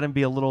kind of let him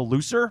be a little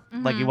looser.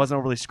 Like he wasn't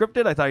overly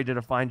scripted. I thought he did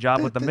a fine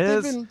job with The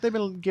Miz. They've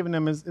been giving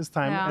him his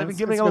time. Yeah. They've been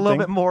giving him a little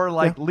bit more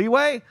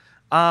leeway.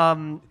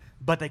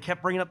 But they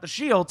kept bringing up the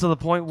Shield to the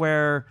point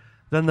where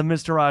then the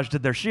Miztourage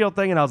did their Shield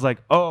thing. And I was like,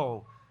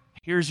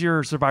 here's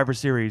your Survivor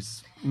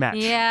Series match.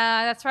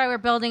 Yeah, that's right. We're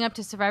building up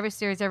to Survivor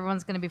Series.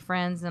 Everyone's going to be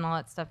friends and all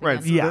that stuff. Right.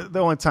 Again. So the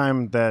only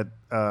time that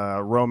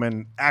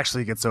Roman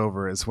actually gets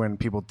over is when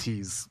people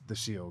tease the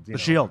Shield.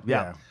 Shield,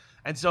 yeah.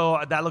 And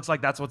so that looks like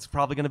that's what's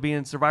probably going to be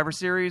in Survivor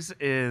Series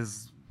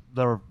is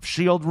the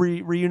Shield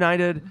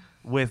reunited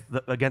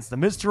against the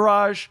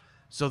Miztourage.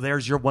 So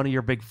there's one of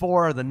your big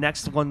four. The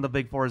next one, the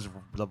big four, is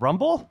the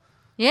Rumble.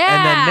 Yeah.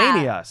 And then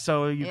Mania.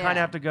 So you kind of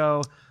have to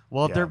go,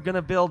 well, if they're going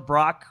to build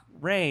Brock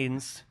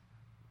Reigns,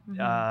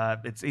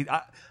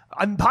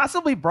 I'm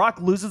possibly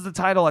Brock loses the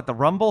title at the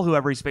Rumble,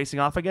 whoever he's facing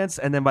off against,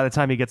 and then by the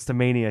time he gets to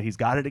Mania, he's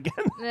got it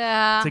again.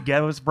 Yeah.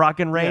 Together with Brock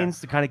and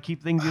Reigns to kind of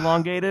keep things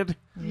elongated.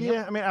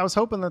 Yeah, I mean, I was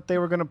hoping that they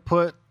were going to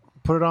put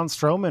it on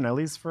Strowman at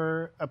least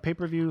for a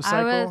pay-per-view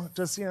cycle.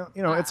 Just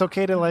it's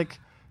okay to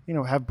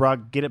have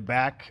Brock get it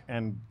back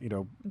and be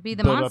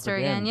the build up monster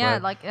again. Yeah,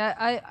 like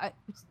I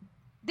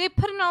they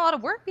put in a lot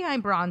of work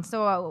behind Braun.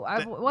 So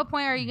at what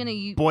point are you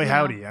going to? Boy,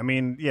 howdy! I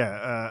mean,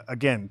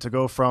 again, to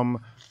go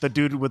from the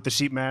dude with the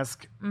sheep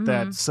mask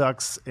that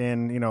sucks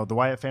in the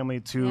Wyatt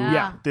family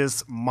to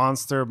this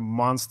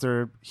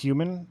monster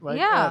human. Like,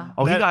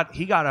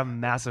 he got a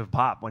massive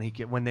pop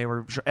when they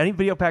were any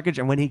video package,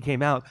 and when he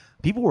came out,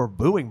 people were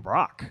booing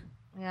Brock.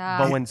 Yeah.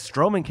 But when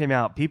Strowman came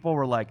out, people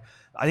were like,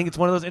 I think it's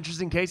one of those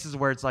interesting cases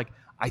where it's like,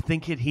 I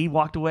think he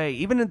walked away,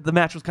 even if the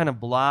match was kind of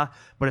blah,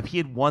 but if he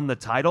had won the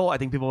title, I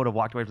think people would have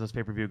walked away from this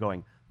pay-per-view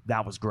going,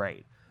 that was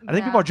great. I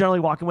think people are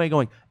generally walking away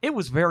going, it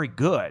was very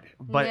good.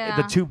 But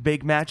the two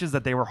big matches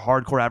that they were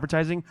hardcore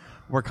advertising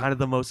were kind of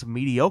the most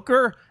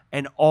mediocre,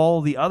 and all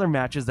the other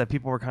matches that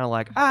people were kind of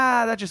like,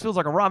 that just feels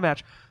like a Raw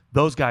match.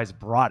 Those guys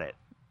brought it.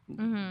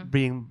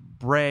 Being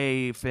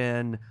Bray,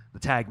 Finn, the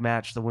tag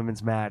match, the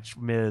women's match,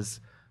 Miz,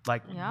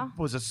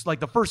 was just like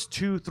the first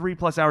 2-3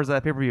 plus hours of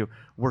that pay-per-view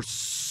were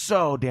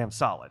so damn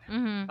solid.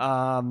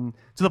 To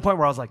the point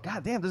where I was like,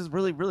 God damn, this is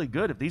really, really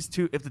good. If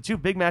the two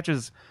big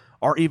matches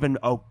are even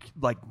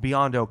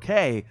beyond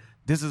okay,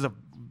 this is a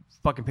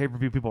fucking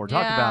pay-per-view people were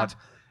talking about.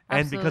 And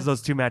Absolutely. Because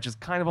those two matches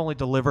kind of only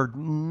delivered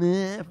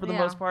for the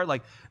most part,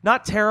 like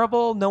not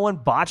terrible, no one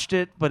botched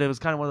it, but it was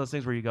kind of one of those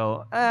things where you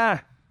go,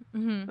 that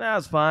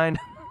was fine.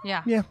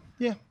 Yeah.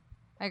 Yeah.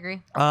 I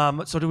agree.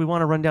 So do we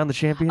want to run down the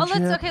championship?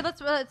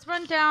 Let's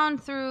run down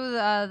through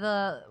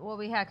the what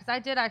we had, because I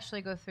did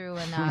actually go through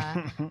and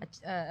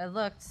I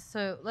looked.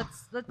 So let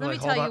me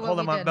tell you what we did. Hold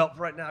on my belt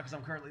right now because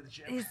I'm currently the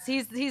champion.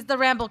 He's the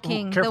Ramble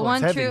King, careful,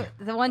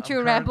 the one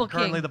true Ramble King.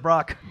 Currently the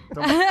Brock.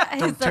 Don't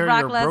tear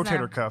Brock your Lesnar.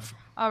 rotator cuff.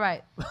 All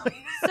right.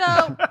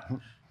 So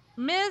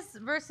Miz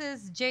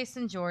versus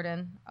Jason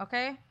Jordan.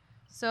 Okay.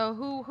 So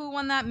who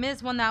won that?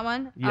 Miz won that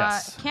one.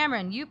 Yes.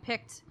 Cameron, you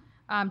picked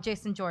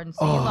Jason Jordan,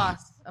 so you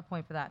lost a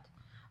point for that.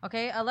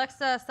 Okay.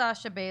 Alexa,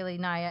 Sasha, Bailey,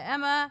 Nia,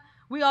 Emma.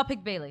 We all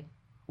picked Bailey.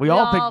 We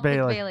all picked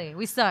Bailey.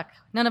 We suck.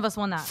 None of us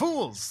won that.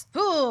 Fools.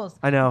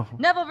 I know.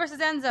 Neville versus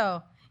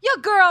Enzo. Your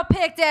girl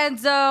picked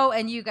Enzo,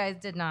 and you guys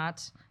did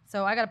not.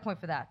 So I got a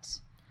point for that.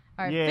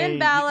 All right, Yay, Finn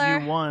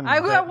Balor. you won. I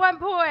got 1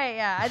 point.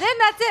 Yeah. And then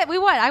that's it. We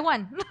won. I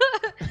won.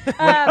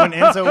 When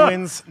Enzo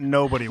wins,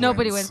 nobody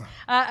wins.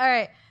 All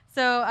right.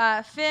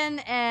 So Finn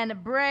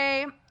and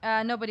Bray,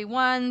 nobody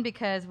won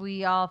because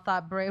we all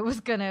thought Bray was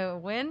going to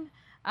win.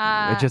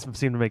 It just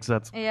seemed to make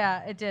sense.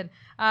 Yeah, it did.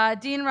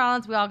 Dean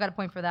Rollins, we all got a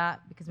point for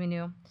that because we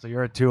knew. So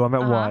you're at 2, I'm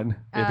at 1.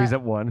 If he's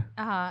at 1.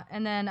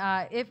 And then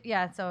Iffy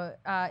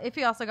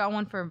also got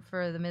 1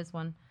 for the Miz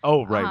one.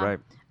 Oh, right.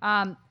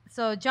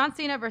 So John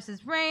Cena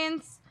versus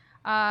Reigns.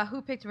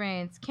 Who picked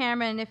Reigns?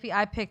 Cameron, Iffy.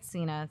 I picked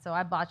Cena, so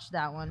I botched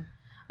that one.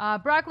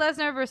 Brock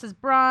Lesnar versus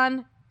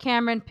Braun.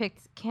 Cameron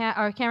picked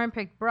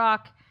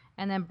Brock,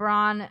 and then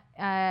Braun. Me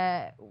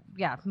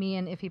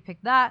and Iffy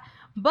picked that.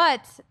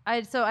 But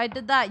I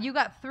did that. You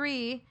got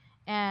 3,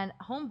 and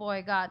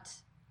Homeboy got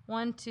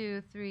 1,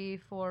 2, 3,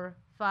 4,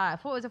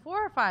 5. Was it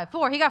 4 or 5?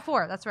 4. He got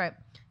 4. That's right.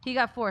 He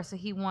got 4, so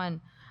he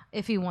won.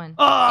 Iffy won.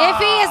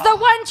 Iffy is the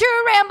one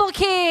true Ramble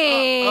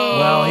King.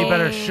 Well, he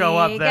better show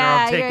up then, or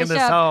I'm taking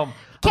this home.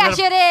 Cash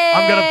it in.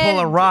 I'm going to pull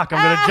a rock.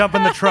 I'm going to jump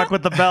in the truck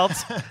with the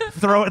belts,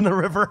 throw it in the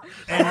river.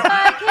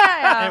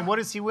 And what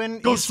does he win?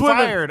 Go He's swimming.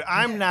 fired.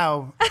 I'm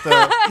now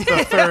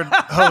the third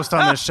host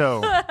on this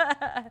show.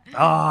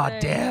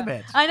 Damn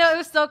it. I know, it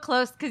was so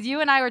close because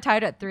you and I were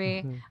tied at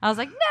 3. I was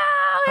like,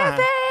 no,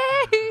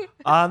 Iffy.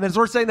 As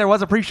we're saying, there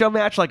was a pre-show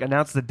match,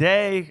 announced the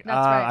day.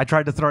 That's right. I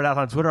tried to throw it out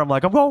on Twitter. I'm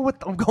like, I'm going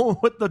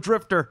with the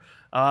Drifter.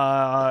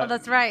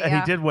 That's right. And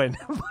yeah. he did win.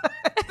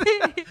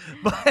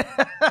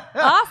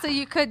 Also,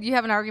 you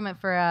have an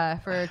argument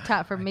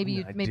for maybe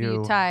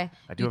you tie.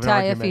 I do you have an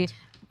tie argument. Iffy.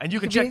 And you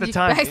can check the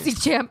time. I see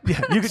champ. Yeah,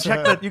 you can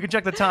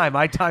check the time.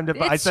 I timed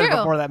it. I said it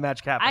before that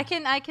match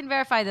happened. I can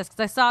verify this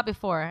because I saw it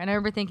before, and I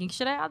remember thinking,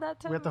 should I add that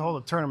time? We have to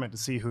hold a tournament to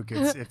see who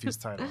gets Iffy's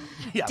title.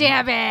 Yeah.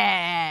 Damn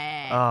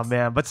it! Oh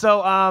man, but so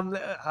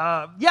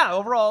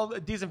overall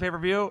decent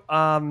pay-per-view.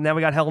 Now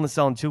we got Hell in a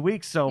Cell in 2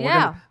 weeks,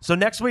 so so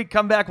next week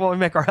come back when we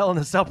make our Hell in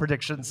a Cell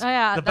predictions. Oh,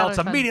 yeah, the belt's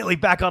immediately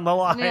back on the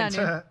line. Yeah,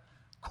 dude.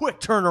 Quick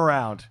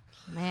turnaround.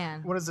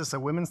 Man. What is this, a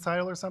women's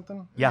title or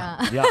something? Yeah.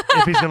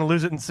 If he's gonna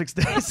lose it in 6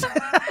 days.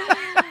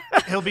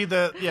 He'll be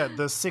the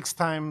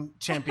 6-time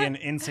champion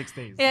in 6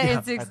 days. Yeah,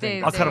 in 6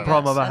 days. I'll cut a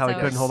promo about how he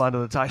couldn't hold on to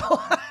the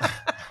title.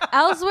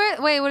 Ellsworth?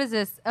 Wait, what is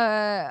this?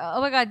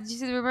 Oh my God! Did you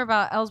see the rumor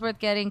about Ellsworth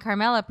getting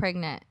Carmella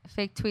pregnant?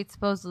 Fake tweet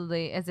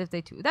supposedly as if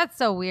they tweet. That's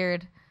so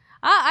weird.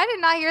 I did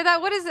not hear that.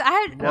 What is it?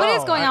 What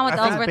is going on with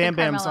I Ellsworth think and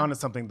Bam Bam's Carmella? onto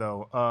something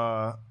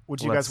though.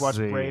 Would you guys watch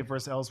Bray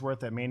versus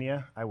Ellsworth at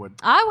Mania? I would.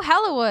 I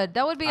hella would.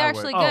 That would be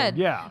actually good.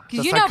 Yeah. Because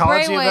The you know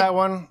Bray psychology would. of that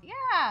one,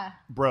 Yeah.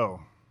 bro.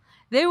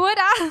 They would.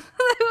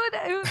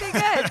 It would be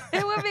good.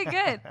 It would be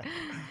good.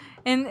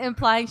 And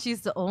implying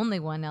she's the only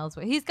one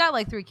elsewhere. He's got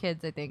like 3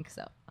 kids, I think.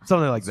 So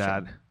Something like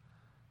that.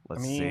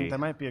 Let's I mean, see. that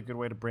might be a good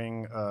way to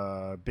bring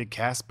Big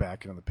Cass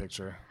back into the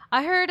picture.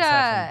 I heard Just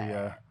have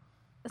him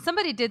be,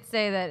 somebody did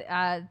say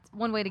that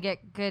one way to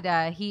get good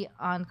heat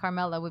on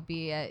Carmella would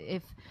be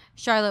if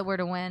Charlotte were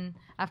to win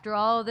after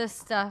all this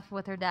stuff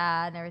with her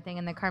dad and everything,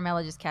 and then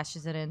Carmella just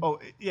cashes it in. oh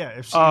yeah,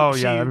 if she,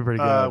 that'd be pretty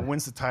good.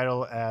 wins the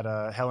title at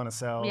Hell in a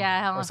Cell,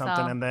 Hell in or a something,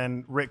 Cell. and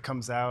then Rick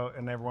comes out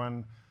and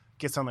everyone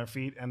gets on their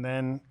feet, and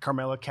then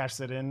Carmella cashes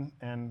it in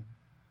and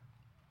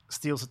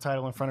steals the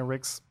title in front of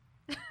Rick's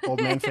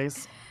old man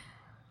face.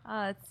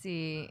 Let's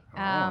see.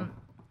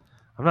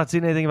 I'm not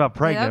seeing anything about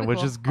pregnant, be which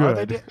cool. is Are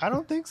they good. I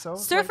don't think so.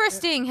 Surfer Like,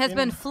 Sting has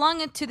been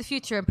flung into the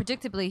future, and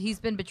predictably, he's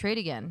been betrayed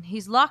again.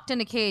 He's locked in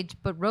a cage,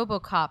 but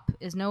RoboCop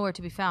is nowhere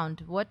to be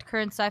found. What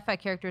current sci-fi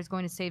character is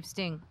going to save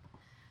Sting?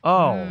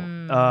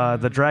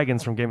 The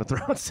dragons from Game of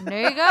Thrones.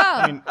 There you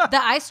go.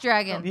 The Ice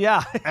Dragon.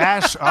 Yeah.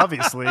 Ash,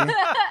 obviously.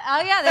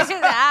 Oh yeah, there's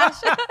the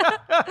Ash.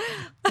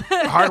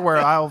 Hardware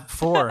aisle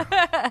 4,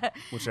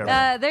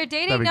 whichever. They're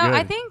dating. That'd be No, I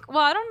good. think. Well,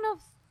 I don't know.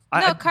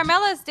 I-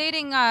 Carmella's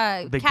dating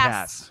Big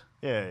Cass. Cass.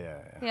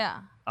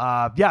 yeah.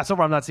 Yeah. So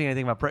far I'm not seeing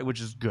anything about pregnant,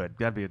 which is good.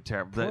 That'd be a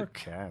terrible. Poor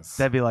Cass.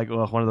 That'd be like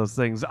one of those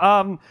things.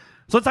 So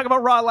let's talk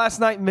about Raw last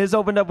night. Miz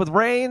opened up with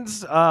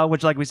Reigns,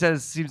 which, like we said,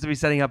 seems to be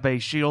setting up a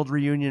Shield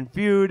reunion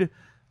feud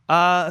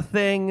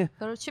thing.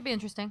 So it should be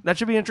interesting. That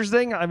should be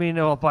interesting. I mean,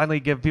 it'll finally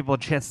give people a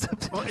chance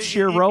to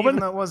cheer Even Roman.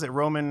 though, was it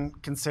Roman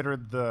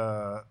considered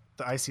the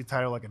IC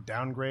title like a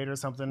downgrade or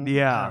something?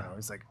 Yeah. I don't know.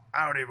 He's like,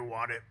 I don't even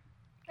want it.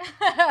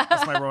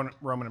 That's my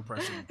Roman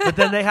impression. But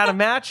then they had a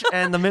match,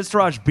 and the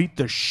Miztourage beat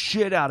the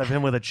shit out of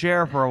him with a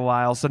chair for a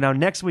while. So now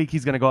next week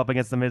he's going to go up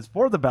against the Miz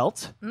for the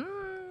belt,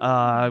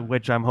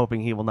 which I'm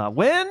hoping he will not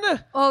win.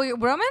 Oh,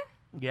 Roman?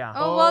 Yeah.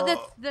 Oh, well, the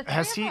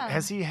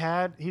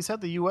He's had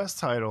the US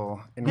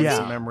title in Yeah.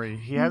 recent memory.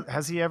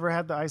 Has he ever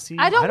had the IC?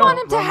 I don't want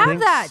him to have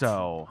think that.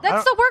 so.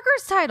 That's the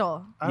workers'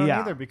 title. I don't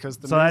Yeah. either because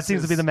the So that Miz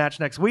seems to be is- the match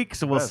next week.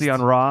 So we'll West. see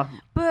on Raw.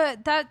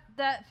 But that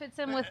fits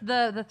in with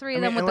the 3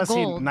 of them with the unless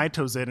gold. he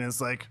Naito's it and it's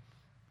like,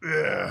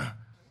 ugh.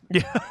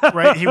 Yeah.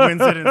 Right? He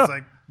wins it and it's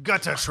like,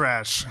 gutter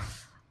trash.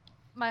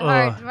 My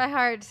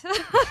heart.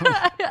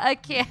 I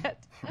can't.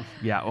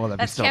 Yeah. Oh, that'd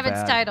That's be so Kevin's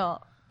bad.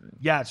 title.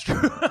 Yeah, it's true.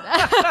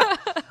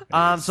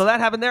 So that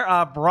happened there.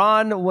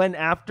 Braun went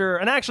after,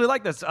 and I actually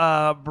like this.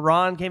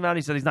 Braun came out.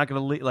 He said he's not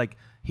going to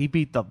he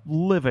beat the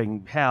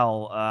living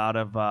hell out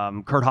of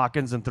Kurt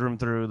Hawkins and threw him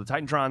through the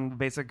Titantron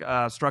basic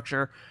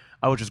structure,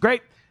 which is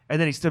great. And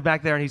then he stood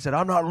back there and he said,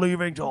 "I'm not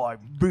leaving till I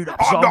beat up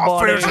somebody." I'm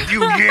not finished with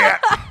you yet.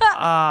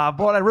 But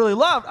what I really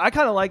loved, I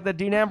kind of like that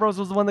Dean Ambrose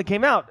was the one that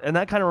came out, and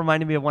that kind of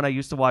reminded me of when I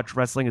used to watch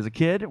wrestling as a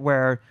kid,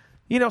 where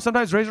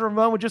sometimes Razor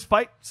Ramon would just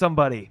fight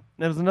somebody.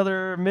 There was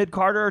another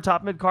mid-carder or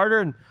top mid-carder,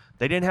 and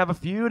they didn't have a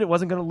feud. It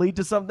wasn't going to lead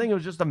to something. It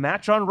was just a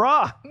match on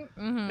Raw.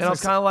 And I was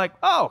kind of like,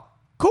 oh,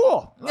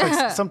 cool.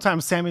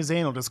 Sometimes Sami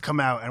Zayn will just come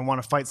out and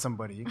want to fight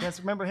somebody. You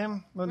guys remember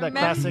him? Remember that Remember-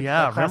 classic,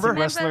 Yeah, that classic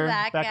remember? wrestler Remember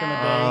that back in the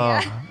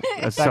guy.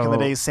 day? That's Back in the so-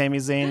 day, Sami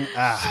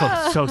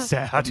Zayn. so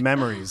sad.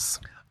 Memories.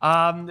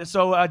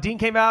 So Dean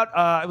came out.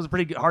 It was a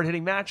pretty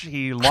hard-hitting match.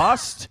 He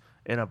lost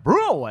in a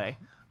brutal way.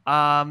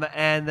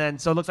 And then,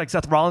 so it looks like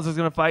Seth Rollins is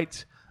going to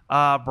fight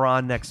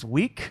Braun next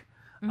week.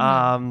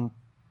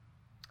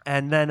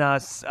 And then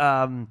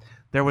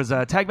there was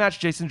a tag match,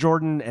 Jason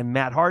Jordan and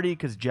Matt Hardy,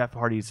 because Jeff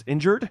Hardy's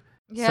injured.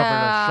 Yeah.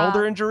 Suffered a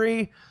shoulder injury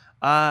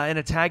in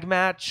a tag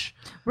match.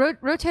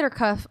 Rotator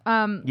cuff.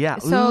 Yeah.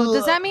 So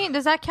does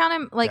that count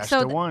him? Like, Dash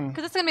so to one.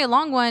 because it's gonna be a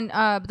long one.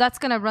 But that's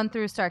gonna run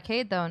through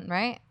Starrcade though,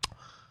 right?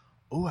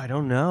 Oh, I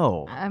don't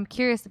know. I'm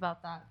curious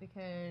about that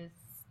because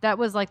that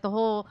was like the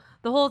whole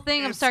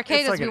thing of It's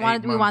Starrcade is like we an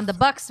wanted 8-month the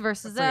Bucks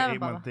versus It's like them. an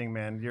 8-month thing,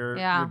 man. You're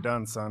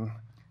done, son.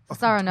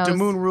 Cesaro knows. The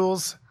Moon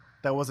Rules.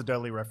 That was a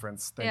Dudley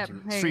reference. Thank Yep,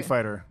 you. there you Street go.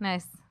 Fighter.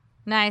 Nice.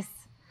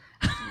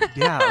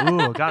 Yeah.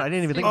 Ooh, God, I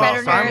didn't even think Street about Fighter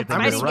it. nerds,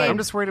 fighting I'm game.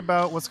 just worried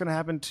about what's going to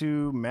happen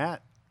to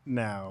Matt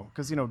now.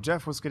 Because,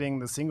 Jeff was getting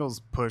the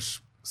singles push,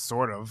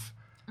 sort of.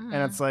 And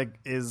it's like,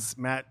 is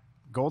Matt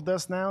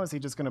Goldust now? Is he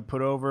just going to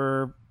put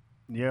over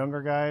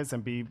younger guys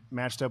and be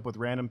matched up with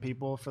random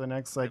people for the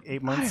next,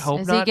 8 months? I hope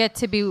Does not. he get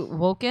to be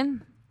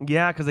woken?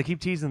 Yeah, because they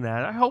keep teasing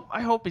that. I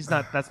hope he's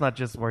not. That's not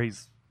just where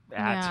he's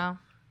at. Yeah.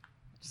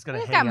 Just gonna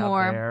He's hang got out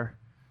more. there.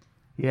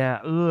 Yeah.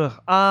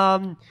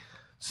 Ugh.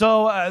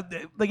 So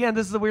again,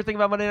 this is the weird thing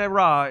about Monday Night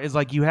Raw is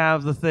you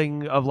have the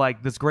thing of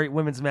this great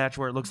women's match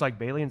where it looks like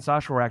Bayley and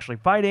Sasha were actually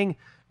fighting,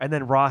 and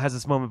then Raw has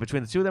this moment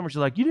between the two of them where she's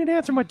like, "You didn't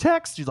answer my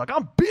text." She's like,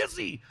 "I'm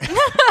busy."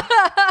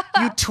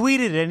 You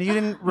tweeted it and you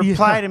didn't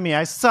reply to me.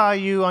 I saw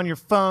you on your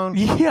phone.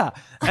 Yeah.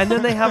 And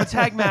then they have a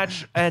tag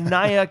match, and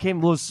Nia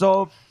was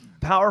so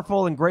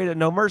powerful and great at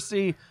No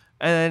Mercy,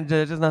 and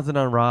just nothing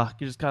on Raw.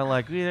 You're just kind of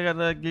like,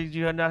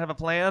 you not have a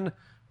plan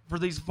for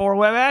these 4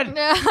 women?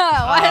 what is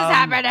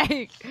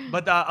happening?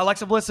 But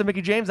Alexa Bliss and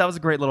Mickie James, that was a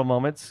great little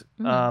moment.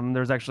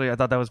 There's actually, I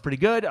thought that was pretty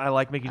good. I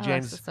like Mickie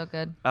James Alexa's so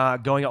good.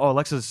 going. Oh,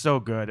 Alexa's so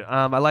good.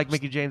 I like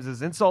Mickie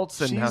James's insults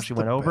and how She's she the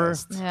went over.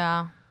 best.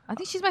 Yeah. I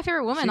think she's my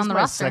favorite woman She's on the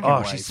my roster. second Oh,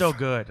 wife. she's so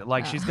good.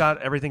 Like she's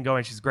got everything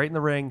going. She's great in the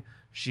ring.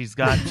 She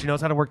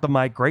knows how to work the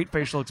mic. Great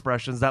facial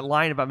expressions. That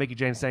line about Mickie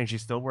James saying she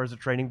still wears a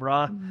training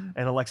bra, and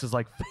Alexa's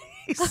like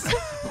face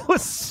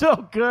was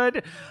so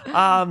good.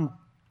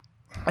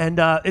 And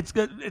it's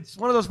good. It's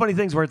one of those funny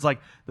things where it's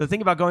like the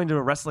thing about going to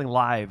a wrestling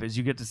live is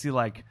you get to see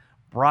like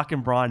Brock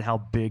and Braun how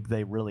big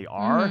they really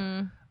are.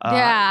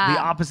 Yeah. The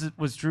opposite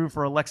was true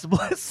for Alexa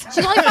Bliss.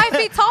 She's only 5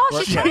 feet tall.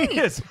 She's She tiny.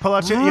 is Pull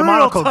out your real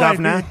monocle, tiny.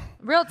 governor.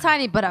 Real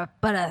tiny, but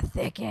a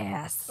thick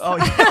ass. Oh,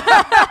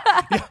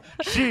 yeah.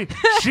 She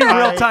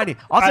real tiny.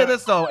 I'll say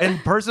this though, in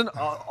person,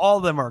 all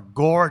of them are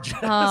gorgeous.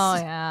 Oh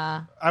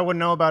yeah. I wouldn't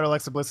know about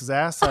Alexa Bliss's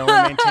ass. I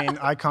will maintain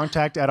eye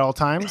contact at all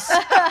times.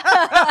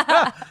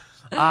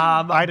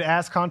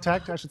 Eye-to-ass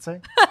contact, I should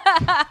say.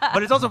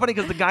 But it's also funny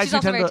because the guys She's who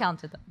also tend very to,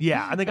 talented, though.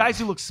 yeah, and the guys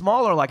who look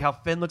smaller, like how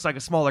Finn looks like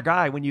a smaller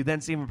guy, when you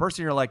then see him in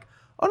person, you're like,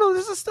 oh no,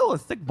 this is still a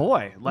thick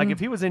boy. Like if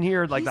he was in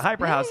here, like the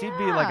Hyper House, he'd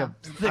be like a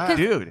thick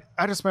dude.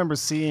 I just remember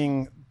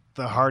seeing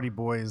the Hardy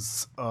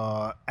Boys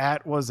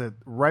was it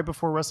right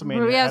before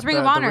WrestleMania? Yeah, it was at Ring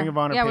of the Honor. Ring of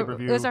Honor yeah,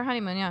 pay-per-view. it was our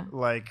honeymoon. Yeah.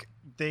 Like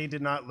they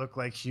did not look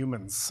like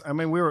humans. I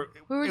mean, it were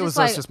was just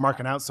like- us just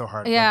marking out so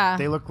hard. Yeah. Like,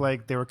 they looked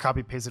like they were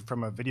copy pasted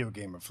from a video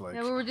game of like.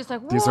 Yeah, we were just like,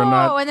 whoa. These are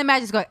not- And then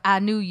Matt just going, I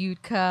knew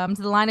you'd come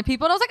to the line of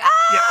people. And I was like,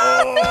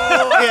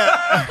 ah!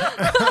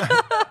 Yeah.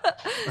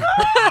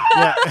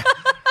 Yeah.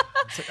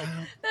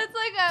 That's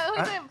like,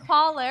 who's it?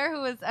 Paul Lair,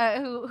 who was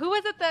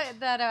it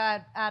that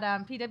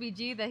at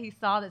PWG that he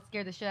saw that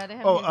scared the shit out of him?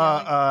 He was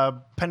like-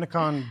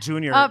 Pentagon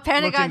Jr. Oh,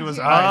 Pentagon looked into his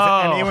Jr.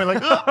 eyes and he went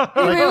like.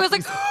 he was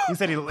like, He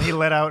said he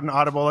let out an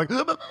audible like. he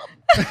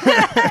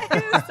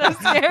was so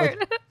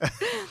scared.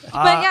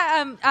 But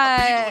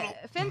yeah,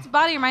 Finn's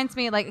body reminds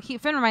me,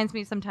 Finn reminds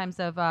me sometimes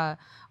of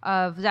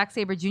Zack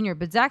Sabre Jr.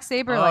 But Zack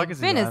Sabre, I can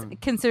see Finn that. is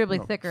considerably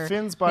thicker.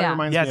 Finn's body Yeah.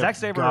 reminds Yeah, me Zack of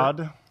Sabre-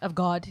 God. Of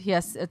God.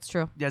 Yes, it's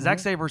true. Yeah, Zack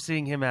Sabre,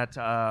 seeing him at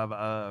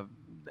the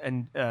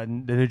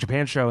New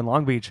Japan show in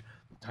Long Beach,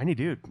 tiny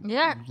dude.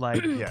 Yeah.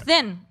 Like,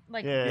 Thin,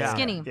 Yeah.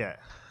 skinny, Yeah.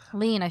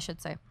 lean, I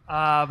should say.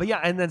 but yeah,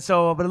 and then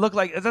but it looked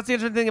like that's the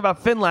interesting thing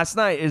about Finn last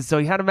night is so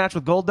he had a match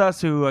with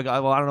Goldust, who I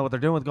don't know what they're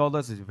doing with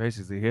Goldust. Is he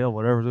faces the heel,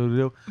 whatever they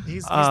do.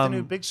 He's the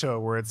new Big Show,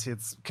 where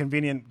it's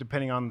convenient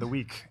depending on the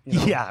week. You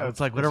know, Yeah, it's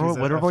like if he's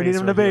whatever a we need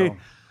face him or to a be.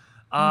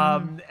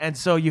 heel. And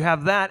so you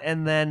have that,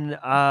 and then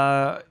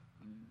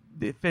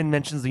Finn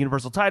mentions the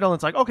Universal title, and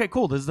it's like, okay,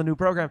 cool, this is the new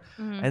program.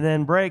 And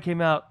then Bray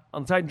came out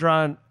on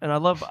Titantron, and I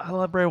love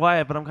Bray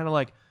Wyatt, but I'm kind of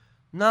like,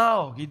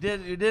 no, you did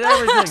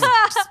everything.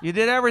 You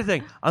did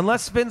everything.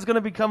 Unless Finn's going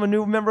to become a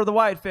new member of the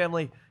Wyatt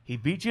family, he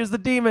beat you as the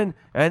demon,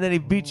 and then he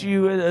beat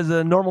you as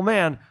a normal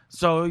man.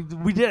 So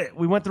we did it.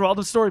 We went through all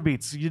the story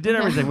beats. You did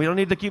everything. We don't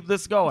need to keep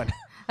this going.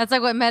 That's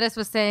like what Metis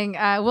was saying.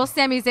 Will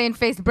Sami Zayn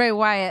face Bray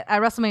Wyatt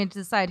at WrestleMania to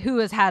decide who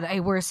has had a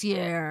worse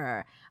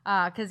year?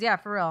 Because yeah,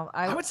 for real,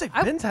 I would say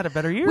Finn's had a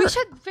better year. We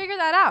should figure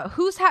that out.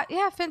 Who's had?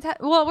 Yeah, Finn's had.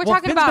 Well, we're Well,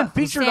 talking Finn's been about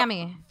featured-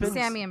 Sammy Finn's-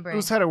 and Bray.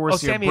 Who's had a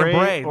worse year, Sammy and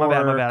Bray. My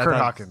bad, my bad. I Kurt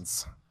thought-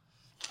 Hawkins?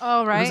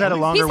 Oh right, Who's had a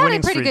longer he's had winning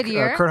a pretty streak? good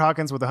year. Kurt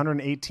Hawkins with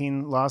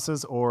 118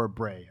 losses or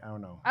Bray? I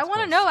don't know. I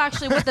want to know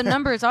actually what the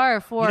numbers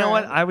are for. You know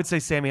what? I would say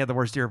Sammy had the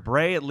worst year.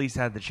 Bray at least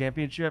had the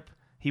championship.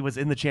 He was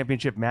in the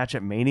championship match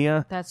at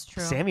Mania. That's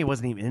true. Sammy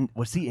wasn't even in.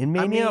 Was he in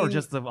Mania or mean-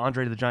 just the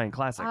Andre the Giant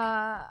Classic?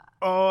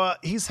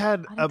 He's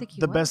had I don't think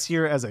he the was. best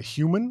year as a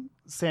human.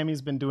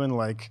 Sammy's been doing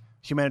like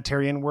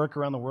humanitarian work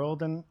around the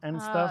world and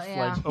stuff,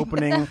 yeah. like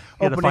opening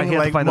he had to find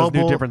like those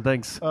mobile new different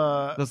things.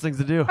 Those things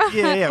to do.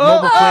 yeah,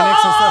 mobile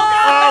clinics and stuff.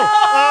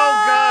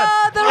 Oh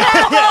God! the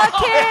Red Hawk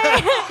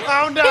King.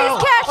 Oh no!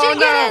 He's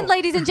cashing oh, it in,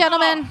 ladies and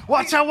gentlemen.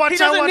 Watch out! Watch He out!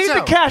 doesn't Watch need to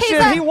out! cash He's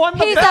in. a, He won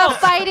the he's belt. a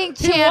fighting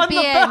He won the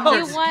champion.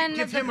 belt. He won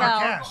Give the him our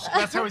belt. cash.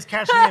 That's how he's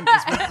cashing in.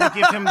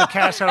 We give him the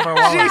cash out of our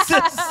wallet.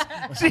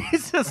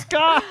 Jesus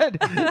God!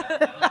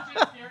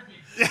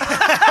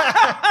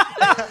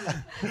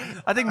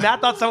 I think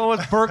Matt thought someone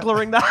was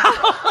burglaring the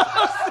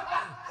house.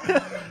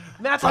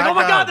 Matt's like, My oh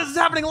my God, God. this is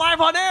happening live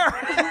on air.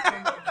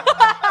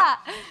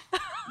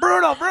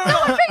 Bruno.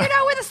 Figured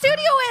out where the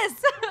studio is.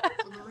 So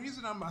the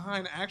reason I'm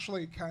behind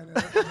actually kind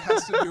of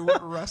has to do with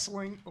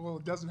wrestling. Well,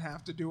 it doesn't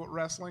have to do with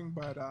wrestling,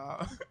 but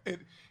it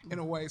in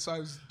a way. So I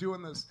was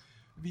doing this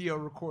video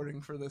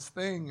recording for this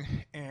thing,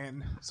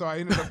 and so I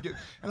ended up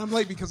and I'm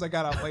late because I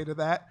got out late to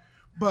that.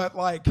 But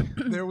like,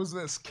 there was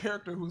this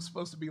character who was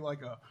supposed to be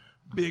like a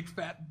big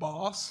fat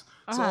boss.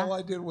 So all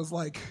I did was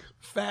like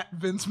fat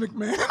Vince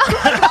McMahon.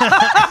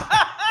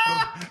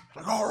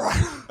 Like,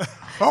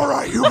 all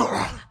right, you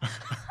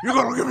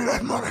gotta give me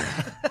that money.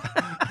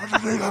 I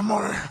just need that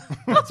money.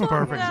 That's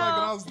perfect. Like, and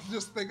I was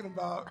just thinking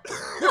about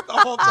the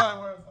whole time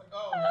where I was like,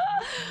 oh.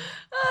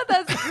 Oh,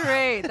 that's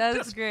great.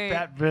 That's great.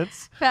 Fat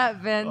Vince. Fat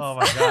Vince. Oh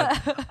my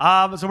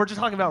God. So we're just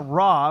talking about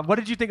Raw. What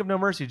did you think of No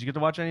Mercy? Did you get to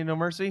watch any No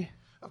Mercy?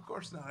 Of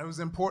course not. I was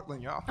in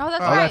Portland, y'all. Oh,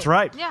 that's Oh, right. that's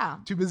right. Yeah.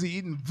 Too busy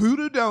eating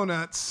voodoo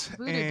donuts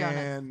Voodoo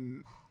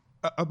and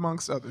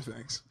amongst other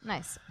things.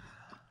 Nice.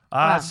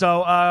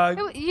 So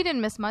You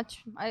didn't miss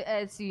much.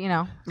 It's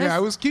Yeah, I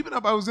was keeping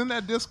up. I was in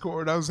that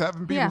Discord. I was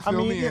having people Yeah.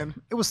 fill me in.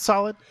 it was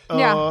solid.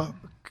 Yeah.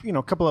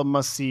 A couple of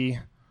must-see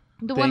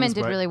The women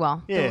did but- really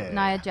well. Yeah,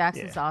 Nia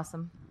Jax's yeah.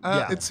 awesome.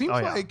 Yeah. It seems Oh,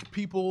 yeah. like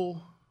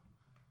people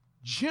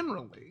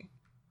generally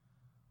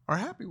are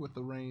happy with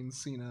the Reigns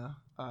Cena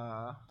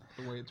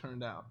the way it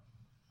turned out.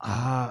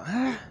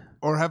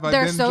 Or have I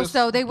They're been so just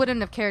so. They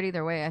wouldn't have cared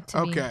either way.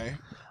 To me. okay?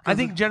 I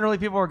think generally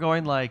people are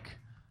going like,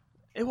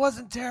 it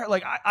wasn't terrible.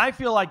 Like I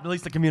feel like at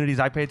least the communities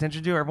I pay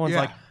attention to, everyone's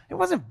Yeah. like, it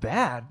wasn't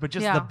bad, but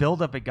just Yeah. the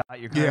buildup it got,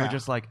 you're kind Yeah. of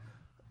just like,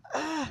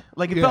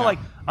 like it Yeah. felt like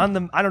on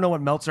the. I don't know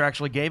what Meltzer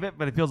actually gave it,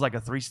 but it feels like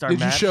a 3-star Did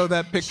match. you show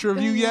that picture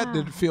of you yet?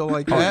 Did it feel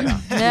like that?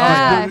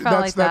 Yeah, I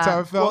felt like that's that. how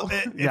it felt.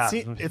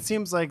 Well, it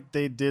seems like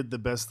they did the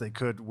best they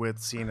could with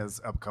Cena's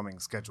upcoming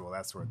schedule,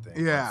 that sort of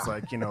thing. Yeah. It's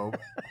like,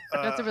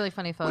 That's a really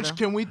funny photo. Which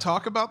can we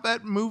talk about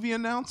that movie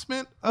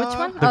announcement? Which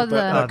one? Oh, the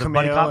buddy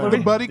Kumail cop and- movie?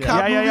 The buddy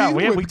cop Yeah.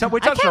 movie We with-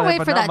 touched can't on wait it,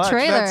 but for not that much.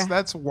 trailer.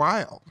 That's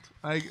wild.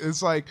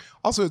 It's like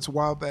also it's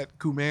wild that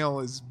Kumail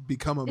has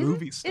become a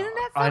movie star. Isn't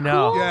that so I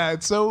know. cool? Yeah,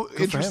 it's so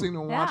for interesting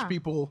to him. watch Yeah.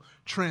 people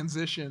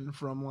transition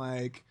from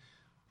like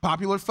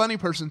popular funny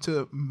person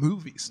to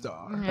movie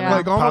star. Yeah.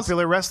 Like almost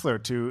Popular wrestler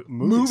to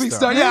movie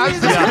star. Yeah, I was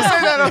just gonna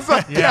say that. I was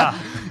like, Yeah,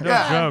 no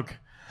Yeah.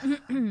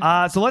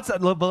 joke. So let's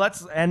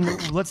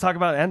talk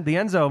about the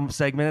Enzo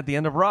segment at the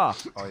end of Raw.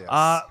 Oh,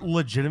 yes.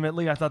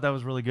 Legitimately, I thought that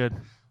was really good.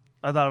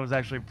 I thought it was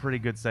actually a pretty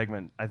good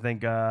segment. I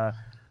think.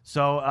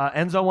 So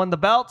Enzo won the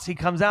belts. He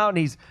comes out and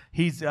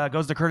he's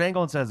goes to Kurt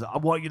Angle and says, "I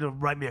want you to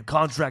write me a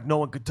contract. No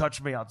one could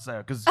touch me out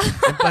there because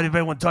if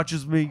anyone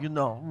touches me, they're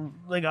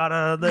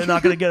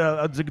not gonna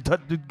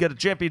get a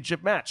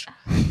championship match."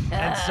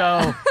 And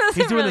so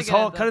he's doing really this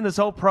whole good. cutting this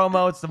whole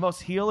promo. It's the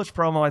most heelish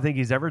promo I think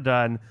he's ever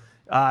done.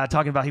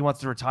 Talking about he wants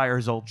to retire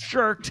his old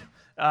shirt.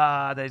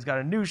 That he's got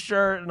a new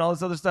shirt and all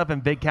this other stuff,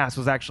 and Big Cass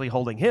was actually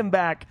holding him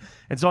back,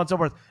 and so on and so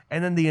forth.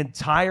 And then the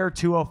entire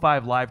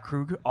 205 Live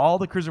crew, all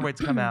the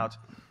cruiserweights come out,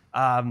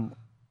 and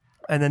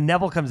then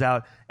Neville comes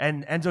out,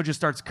 and Enzo just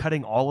starts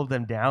cutting all of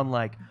them down,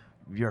 like,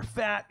 you're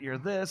fat, you're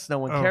this, no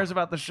one cares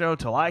about the show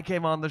till I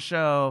came on the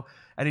show.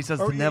 And he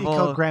says Or to he Neville,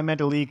 called Grand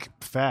Metalik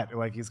fat,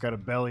 like he's got a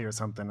belly or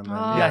something. And then,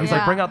 Oh, yeah, he's yeah.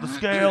 like, bring out the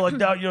scale, like,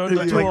 that,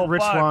 like 205.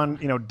 Rich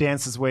Swann,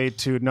 dances his way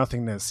to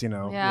nothingness,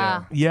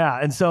 Yeah. Yeah,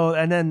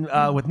 and then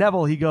with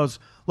Neville, he goes,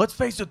 let's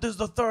face it, this is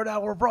the third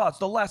hour of Raw. It's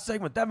the last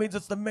segment. That means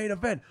it's the main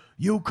event.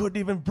 You couldn't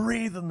even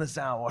breathe in this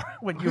hour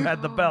when you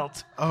had the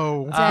belt.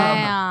 Oh,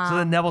 Damn. So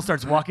then Neville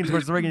starts walking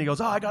towards the ring, and he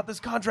goes, I got this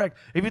contract.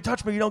 If you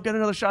touch me, you don't get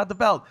another shot at the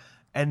belt.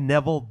 And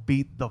Neville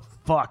beat the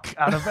fuck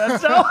out of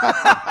Enzo.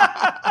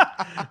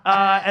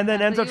 And then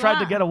That's Enzo what you tried to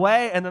want. get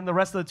away, and then the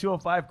rest of the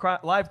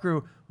 205 Live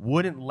crew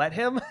wouldn't let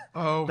him.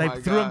 Oh, they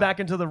my threw him God. back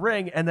into the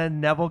ring, and then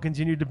Neville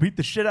continued to beat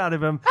the shit out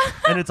of him.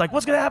 And it's like,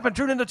 what's going to happen?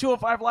 Tune into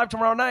 205 Live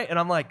tomorrow night. And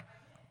I'm like,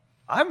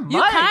 I You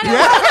might. kind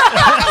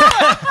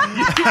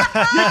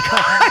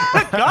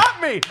of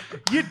Got me.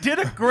 You did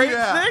a great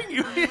Yeah. thing.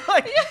 You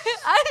like,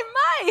 I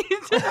might.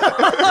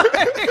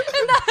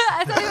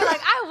 I thought you were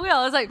like, I will.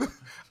 I was like,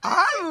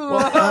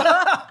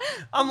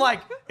 I'm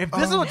like, if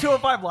this is what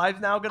 205 Live's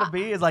now going to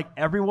be, is like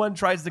everyone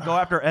tries to go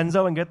after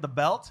Enzo and get the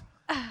belt.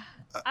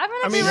 I'm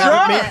gonna be mean,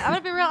 real. maybe- I'm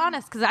gonna be real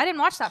honest because I didn't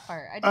watch that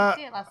part. I didn't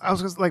see it last I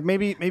was time. just like,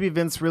 maybe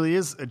Vince really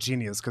is a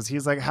genius because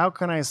he's like, how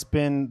can I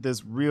spin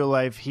this real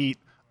life heat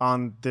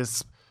on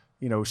this,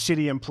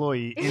 shitty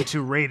employee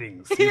into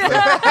ratings? He's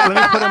like, let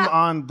me put him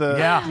on the,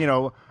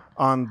 Yeah.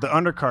 on the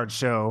undercard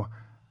show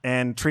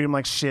and treat him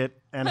like shit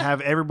and have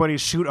everybody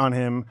shoot on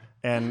him.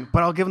 But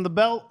I'll give him the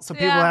belt, so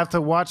people Yeah. have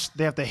to watch.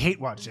 They have to hate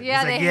watch it. Yeah,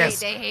 He's like, they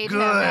yes, hate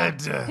good.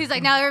 him. He's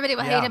like, now everybody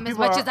will hate him as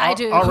People much are as I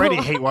do. Already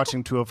hate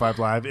watching 205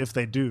 Live if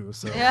they do.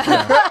 So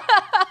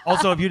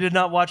Also, if you did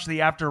not watch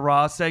the After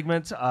Raw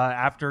segment,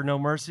 After No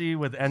Mercy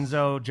with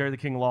Enzo, Jerry the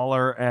King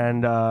Lawler,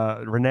 and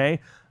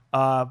Renee,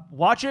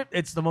 watch it.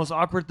 It's the most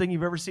awkward thing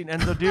you've ever seen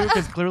Enzo do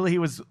because clearly he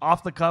was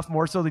off the cuff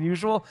more so than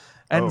usual.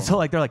 And so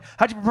they're like,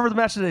 how'd you prepare for the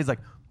match today? He's like,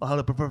 I had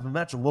to prepare for the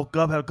match. I woke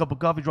up, had a cup of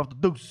coffee, dropped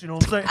the deuce. You know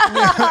what I'm saying?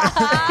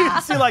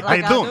 You see, like, How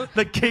you doing?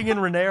 the King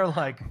and Renee are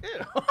like,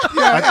 ew.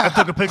 I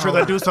took a picture of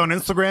that deuce on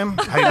Instagram.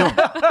 How you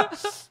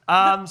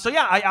doing? So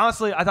yeah,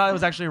 I thought it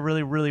was actually a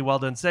really, really well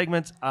done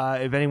segment.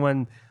 If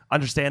anyone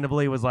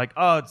understandably was like,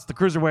 oh, it's the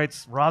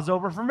cruiserweights, Raw's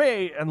over for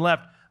me, and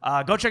left,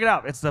 go check it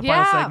out. It's the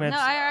final segment. No,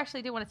 I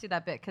actually do want to see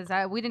that bit because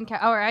I didn't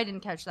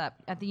catch that.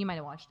 I think you might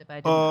have watched it, but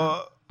I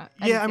didn't.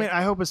 Yeah, I mean,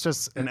 I hope it's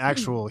just an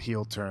actual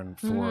heel turn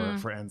for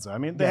Enzo. I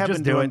mean, they Yeah, have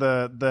just been do doing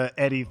the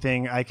Eddie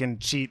thing. I can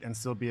cheat and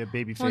still be a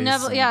baby face. Well,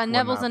 Neville, and yeah,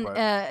 Neville's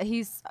whatnot,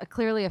 he's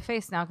clearly a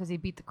face now because he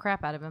beat the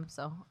crap out of him.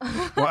 So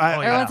Well,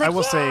 I Everyone's like,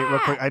 will say real "Yeah!"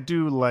 quick, I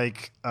do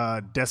like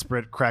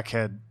desperate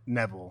crackhead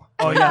Neville.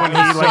 Oh, yeah. when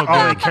he He's so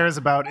all he good. cares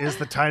about is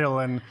the title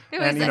and It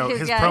was like his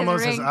his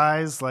promos, his ring.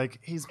 eyes, like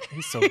he's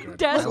so good.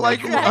 Desperate like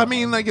crack. I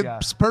mean, like Yeah.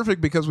 it's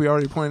perfect because we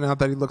already pointed out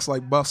that he looks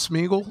like Buff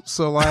Smeagol.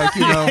 So like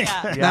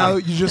now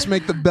you just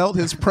make the belt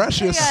his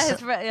precious.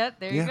 yeah,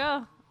 there you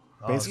go.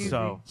 Basically.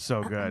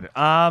 So good.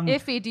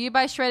 Iffy, do you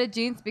buy shredded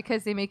jeans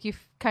because they make you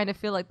kind of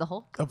feel like the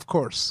Hulk? Of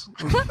course,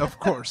 of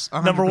course.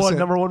 100%.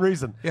 Number one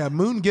reason. Yeah,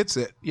 Moon gets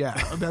it. Yeah,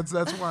 that's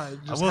why.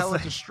 Just will hella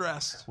say-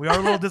 distressed. We are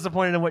a little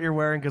disappointed in what you're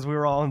wearing because we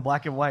were all in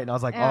black and white, and I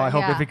was like, I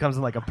hope yeah. if he comes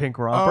in like a pink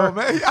Oh romper,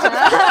 man,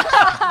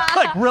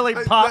 like really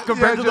pop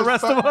compared to the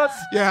rest of us.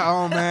 Yeah.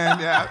 Oh man.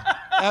 Yeah.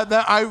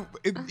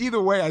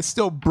 Either way, I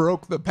still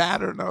broke the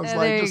pattern. I was Yeah,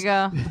 like there you just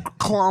go.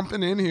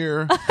 clomping in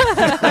here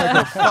like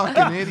a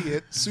fucking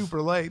idiot.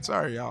 Super late.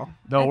 Sorry, y'all.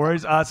 No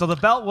worries. So the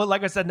belt, well,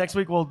 like I said, next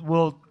week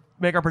we'll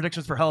make our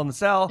predictions for Hell in the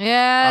Cell.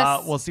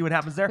 Yes. We'll see what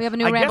happens there. We have a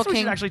new I Ramble guess we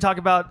King. should actually talk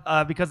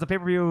about because the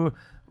pay-per-view.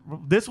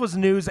 This was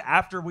news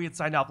after we had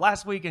signed off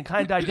last week and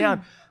kind of died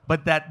down,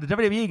 but that the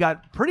WWE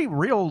got pretty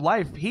real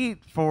life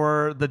heat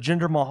for the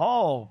Jinder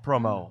Mahal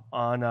promo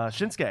on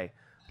Shinsuke.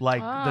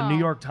 Like the New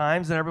York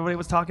Times and everybody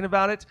was talking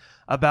about it,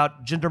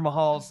 about Jinder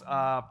Mahal's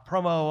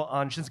promo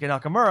on Shinsuke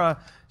Nakamura,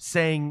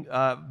 saying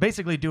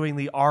basically doing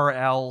the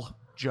RL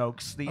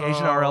jokes, the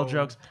Asian RL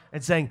jokes,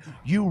 and saying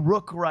you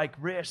look like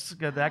risk,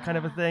 that kind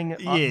of a thing.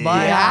 He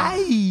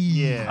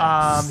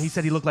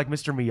said he looked like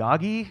Mr.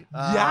 Miyagi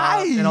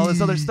and all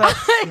this other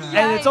stuff.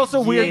 And it's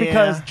also weird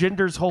because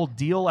Jinder's whole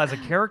deal as a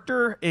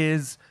character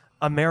is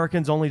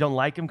Americans only don't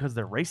like him because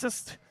they're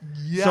racist.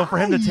 So for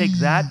him to take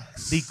that,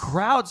 the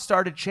crowd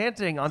started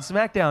chanting on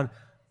SmackDown,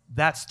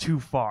 "That's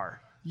too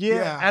far."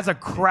 Yeah. As a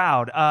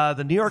crowd,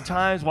 the New York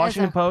Times,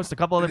 Washington Post, a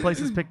couple other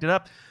places picked it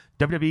up.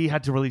 WWE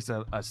had to release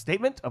a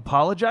statement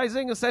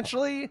apologizing,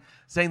 essentially,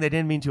 saying they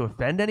didn't mean to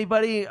offend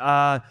anybody.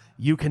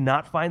 You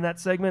cannot find that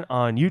segment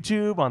on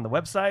YouTube, on the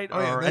website,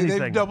 or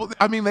anything.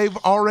 They've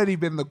already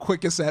been the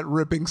quickest at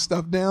ripping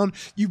stuff down.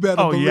 You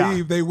better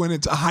believe they went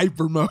into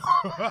hyper mode.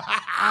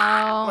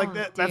 Oh, Like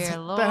that dear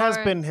Lord. that has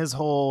been his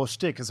whole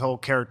shtick, his whole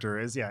character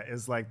is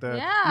like the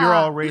Yeah. you're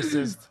all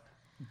racist.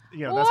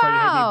 That's why you hate me.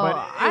 But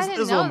I it's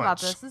didn't a know little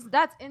about much. this.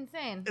 That's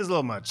insane. It's a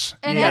little much.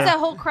 And Yeah. as a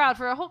whole crowd,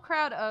 for a whole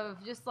crowd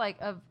of just like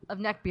of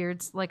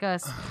neckbeards like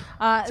us,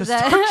 Just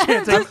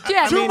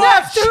too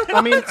much.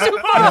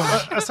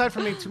 Aside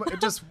from me, too much.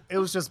 It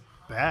was just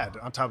bad.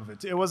 On top of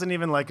it, it wasn't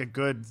even like a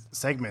good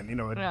segment.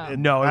 No, it I was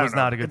don't know.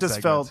 not a good It just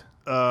segment. felt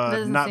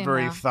Doesn't not seem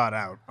very no. thought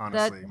out.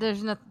 Honestly,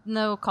 There's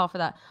no call for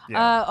that.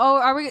 Yeah.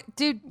 Are we,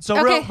 dude? So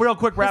okay. real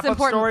quick wrap It's up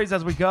important. stories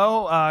as we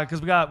go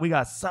because we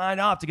got signed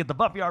off to get the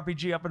Buffy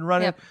RPG up and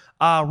running.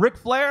 Yep. Ric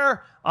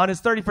Flair on his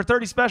 30 for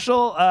 30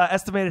 special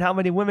estimated how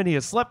many women he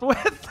has slept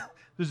with.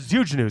 This is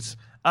huge news.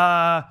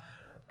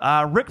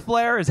 Ric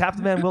Flair is half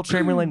the man Wilt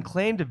Chamberlain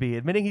claimed to be,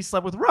 admitting he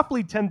slept with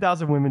roughly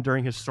 10,000 women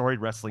during his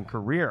storied wrestling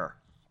career.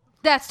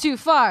 That's too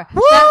far.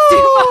 That's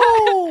too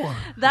far.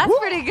 That's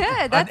pretty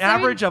good. That's An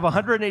average of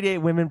 188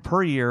 women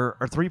per year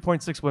or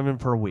 3.6 women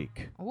per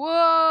week.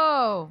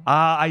 Whoa.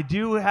 I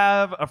do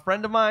have a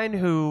friend of mine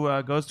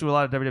who goes to a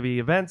lot of WWE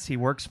events. He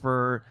works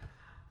for,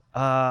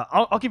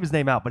 I'll keep his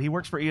name out, but he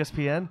works for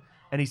ESPN.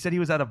 And he said he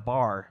was at a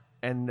bar,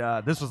 and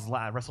this was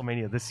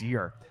WrestleMania this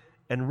year.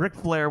 And Ric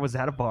Flair was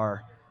at a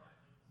bar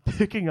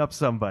picking up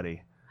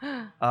somebody.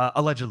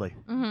 Allegedly.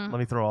 Let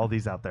me throw all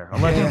these out there.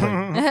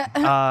 Allegedly.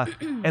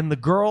 And the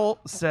girl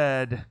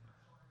said,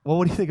 well,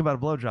 what do you think about a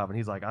blowjob? And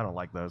he's like, I don't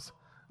like those.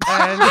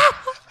 And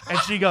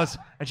she goes,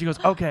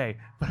 okay,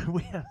 but if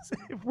we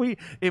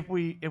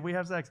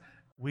have sex,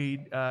 we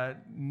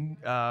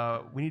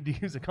need to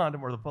use a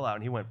condom or the pullout.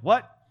 And he went,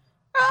 what?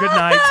 Good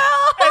night.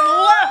 And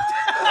left.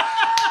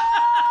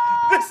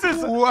 This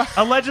is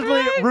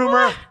allegedly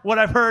rumor, what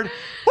I've heard.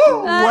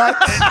 What?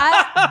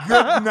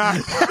 Good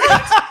night.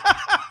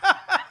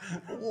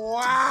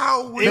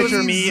 Wow. it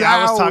was me.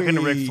 I was talking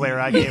to Ric Flair.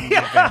 I gave him the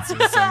advances.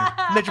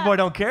 Nature Boy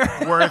don't care.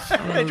 Worth.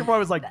 Nature Boy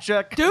was like,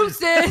 check.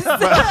 Deuces. So,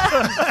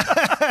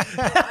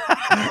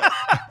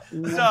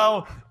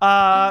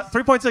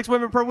 3.6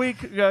 women per week.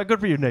 Good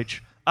for you,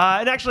 Nate.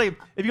 And actually,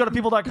 if you go to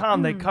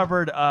people.com, they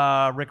covered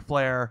Ric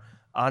Flair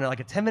on like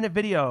a 10-minute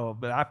video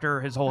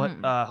after his whole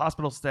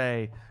hospital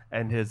stay,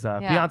 and his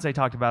fiance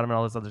talked about him and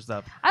all this other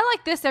stuff. I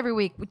like this every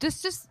week.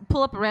 Just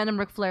pull up a random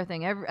Ric Flair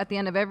thing at the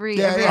end of every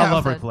Yeah, every yeah. I episode.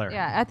 love Ric Flair.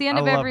 Yeah, at the end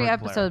I of love every Ric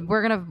Flair. episode,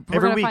 we're gonna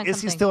Every week, find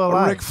is he something. still A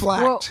alive? Rick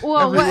Flact.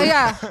 Well, Every week.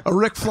 yeah. A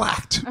Rick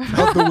Flact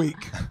of the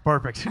week.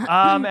 Perfect.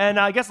 And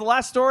I guess the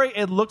last story,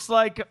 it looks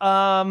like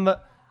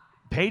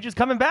Paige is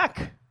coming back.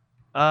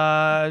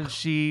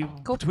 She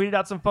tweeted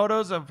out some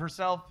photos of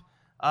herself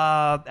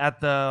at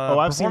the Oh,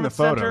 I've seen the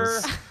Performance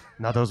photos. Center.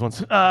 Not those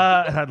ones.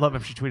 I'd love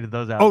if she tweeted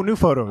those out. Oh, new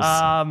photos.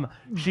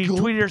 She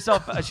tweeted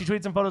herself. She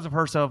tweeted some photos of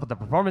herself at the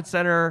Performance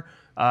Center.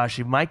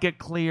 She might get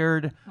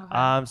cleared.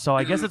 So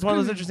I guess it's one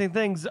of those interesting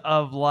things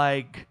of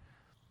like,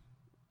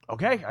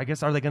 okay, I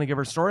guess are they going to give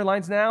her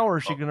storylines now, or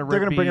is she going to? They're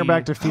going to bring her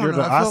back to feed her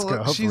to I feel Asuka.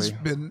 like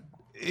Hopefully,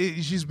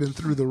 she's been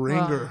through the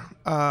ringer.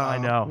 I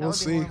know. We'll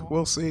see.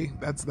 We'll see.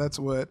 That's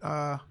what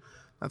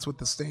That's what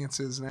the stance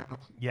is now.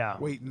 Yeah.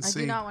 Wait and I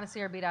see. do not want to see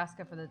her beat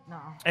Asuka for the no.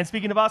 And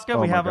speaking of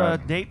Asuka, we my have a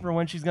God. date for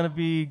when she's going to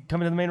be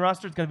coming to the main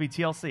roster. It's going to be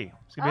TLC.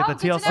 It's going to be at the good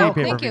to TLC know.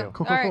 pay-per-view. Thank you.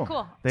 Cool, All right, cool.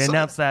 cool. They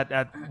announced that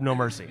at No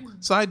Mercy.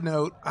 Side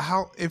note: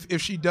 how if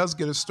she does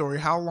get a story,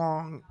 how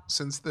long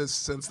since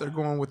they're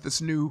going with this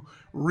new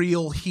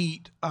real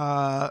heat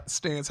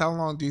stance? How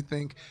long do you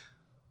think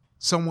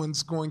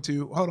someone's going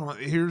to hold on?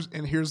 Here's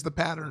the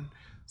pattern.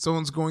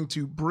 Someone's going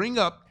to bring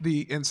up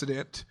the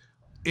incident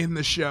in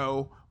the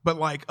show, but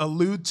like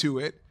allude to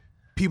it.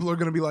 People are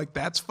going to be like,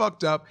 "That's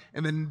fucked up,"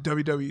 and then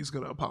WWE is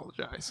going to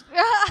apologize.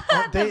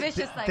 The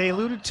vicious cycle. They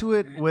alluded to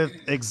it with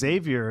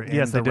Xavier in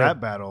Yes, the they did. rap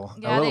battle.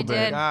 Yeah, a little they bit.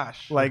 did.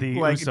 Gosh, Like The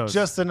like Usos.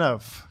 just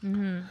enough.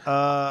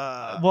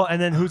 Well,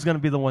 and then who's going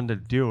to be the one to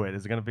do it?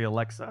 Is it going to be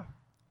Alexa?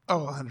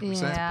 oh,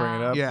 100%. Yeah.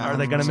 Bring it up. Yeah, Are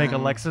they going to 100%. make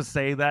Alexa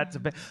say that?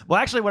 Well,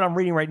 actually, what I'm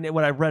reading right now,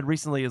 what I read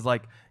recently is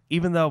like,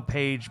 even though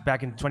Paige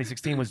back in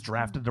 2016 was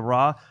drafted to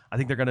Raw, I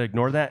think they're going to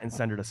ignore that and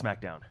send her to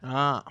SmackDown.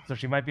 Ah. So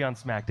she might be on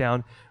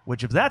SmackDown,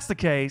 which if that's the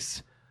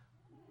case,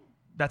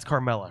 that's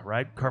Carmella,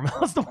 right?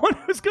 Carmella's the one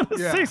who's going to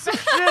Yeah. say some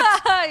shit,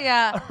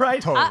 Yeah. right?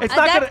 It's I not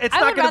going to. It's I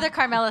not would going rather to.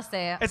 Carmella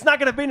say it. It's not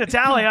going to be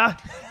Natalia.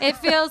 It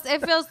feels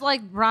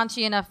like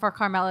raunchy enough for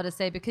Carmella to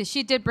say because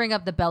she did bring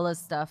up the Bellas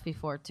stuff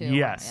before too.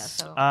 Yes. Yeah,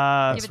 so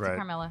That's give it right.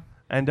 to Carmella.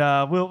 And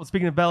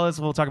speaking of Bellas,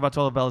 we'll talk about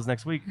 12 Bellas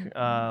next week.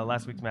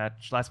 Last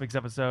week's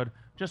episode,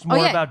 just more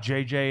yeah. about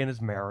JJ and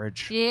his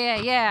marriage. Yeah,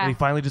 And yeah. he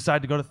finally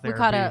decided to go to therapy.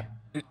 caught up.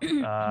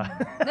 we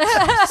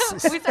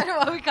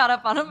caught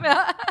up on him.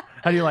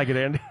 How do you like it,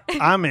 Andy?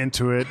 I'm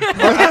into it.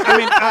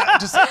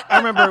 I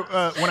remember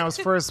when I was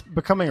first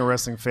becoming a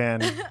wrestling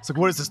fan. It's like,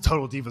 what is this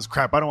Total Divas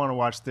crap? I don't want to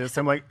watch this.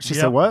 I'm like, she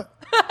Yep. said what?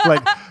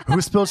 Like,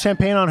 who spilled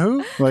champagne on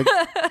who? Like,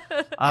 But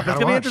it's gonna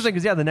be watch. interesting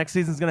because the next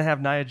season's gonna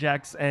have Nia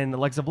Jax and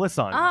Alexa Bliss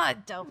on,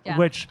 Dope. Yeah.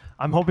 which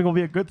I'm hoping will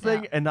be a good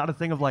thing Yeah. and not a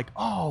thing of like,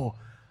 oh,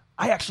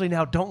 I actually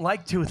now don't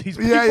like two of these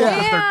people. Yeah, yeah.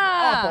 'cause they're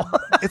Yeah. awful.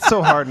 it's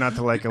so hard not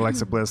to like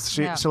Alexa Bliss.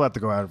 Yeah. She'll have to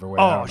go out of her way.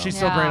 I Oh, don't know. she's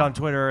so Yeah. great on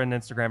Twitter and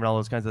Instagram and all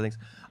those kinds of things.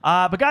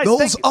 But guys, Those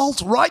thank you.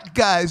 alt-right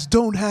guys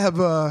don't have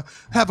a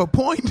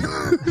point.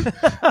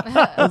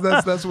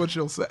 that's what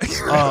she'll say.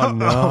 Oh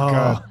no.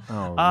 God. Oh,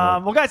 Lord.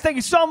 Well, guys, thank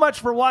you so much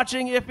for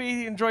watching.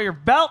 Iffy, enjoy your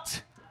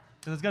belt.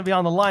 Because it's going to be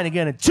on the line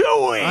again in 2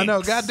 weeks. I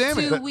know. God damn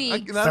it. 2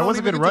 weeks. That was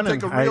a good running.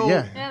 Take a real,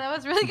 Yeah, that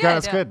was really good.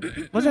 that's yeah.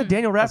 good. What's that?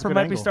 Daniel a Radford good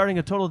might be angle. starting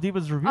a Total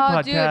Divas review Dude,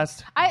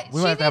 podcast. she might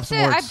have to have needs some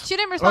to. words. She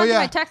didn't respond to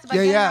my text about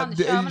getting her on the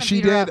show. I'm gonna She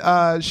beat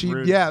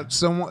her did. up.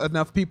 Some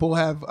enough people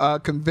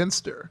have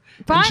convinced her,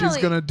 and she's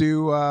Finally. gonna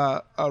do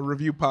a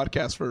review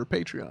podcast for her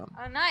Patreon.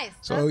 Oh, nice.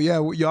 So yeah,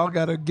 y'all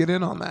got to get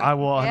in on that. I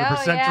will 100%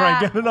 Hell try and yeah.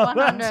 get it on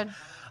 100. that.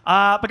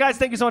 But guys,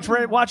 thank you so much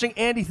for watching.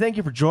 Andy, thank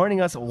you for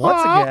joining us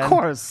once Oh, again. of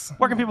course.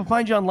 Where can people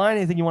find you online?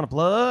 Anything you want to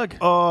plug?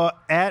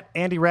 At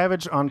Andy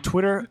Ravage on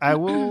Twitter. I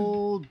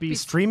will be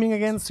streaming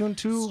again soon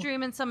too.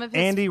 Streaming some of his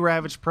Andy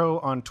Ravage Pro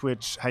on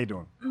Twitch. How you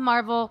doing?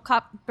 Marvel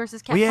Cop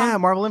versus Capcom. Oh yeah,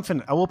 Marvel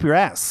Infinite. I whoop your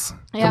ass.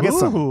 Yeah. Go get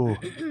some. Ooh.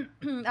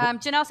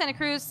 Janelle Santa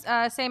Cruz,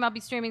 same. I'll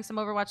be streaming some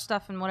Overwatch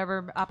stuff and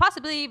whatever,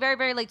 possibly very,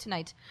 very late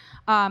tonight.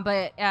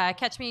 But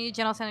catch me,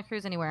 Janelle Santa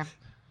Cruz, anywhere.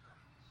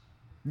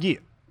 Yeah.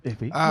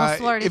 Iffy. Most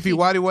Florida If he feet.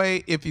 Whitey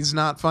Way, if he's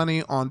not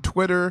funny on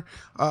Twitter,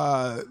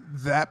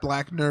 that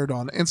black nerd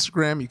on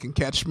Instagram. You can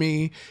catch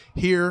me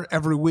here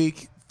every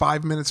week,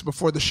 5 minutes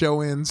before the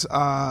show ends.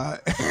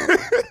 Get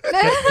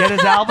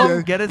his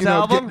album. Get his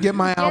album. Get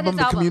my album, his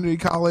The album. Community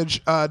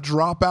College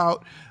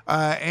Dropout,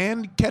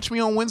 and catch me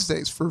on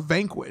Wednesdays for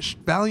Vanquish,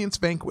 Valiant's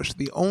Vanquish,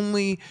 the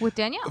only With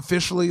Danielle.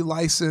 officially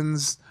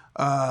licensed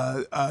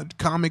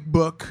comic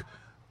book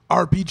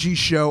RPG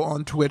show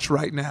on Twitch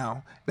right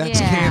now. That's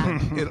Yeah.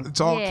 canon.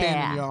 It's all Yeah.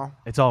 canon, y'all.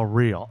 It's all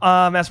real.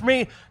 As for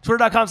me,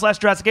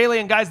 twitter.com/Jurassic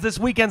Alien. Guys, this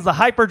weekend's the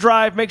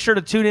Hyperdrive. Make sure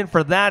to tune in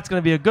for that. It's going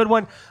to be a good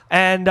one.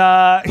 And do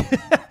I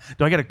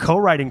get a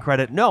co-writing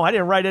credit? No, I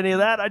didn't write any of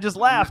that. I just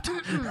laughed.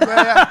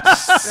 I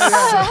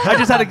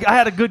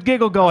had a good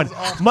giggle going.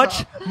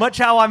 Much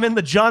how I'm in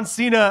the John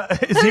Cena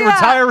is he Yeah,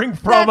 retiring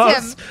that's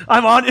promos. him.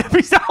 I'm on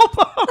Iffy's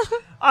album.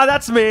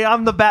 That's me.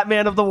 I'm the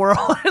Batman of the world.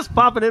 Just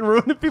popping in,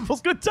 ruining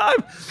people's good time.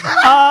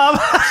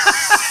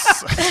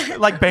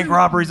 Like bank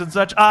robberies and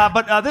such.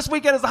 But this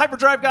weekend is the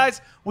Hyperdrive,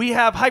 guys. We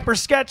have Hyper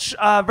Sketch.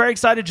 Very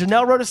excited.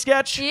 Janelle wrote a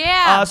sketch.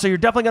 Yeah. So you're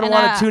definitely going to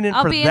And, want to tune in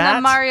I'll for be that. in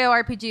the Mario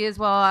RPG as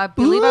well. I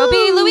believe I'll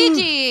be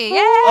Luigi.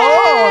 Yeah.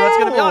 Oh, that's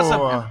going to be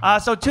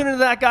awesome. So tune into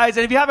that, guys.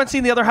 And if you haven't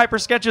seen the other Hyper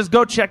Sketches,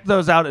 go check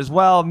those out as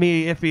well.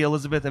 Me, Iffy,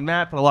 Elizabeth, and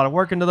Matt put a lot of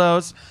work into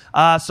those.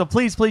 So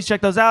please check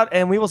those out.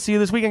 And we will see you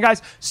this weekend,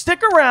 guys.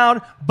 Stick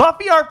around.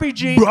 Buffy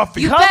RPG.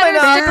 Buffy. You coming better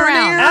up. stick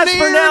around. As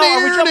for now,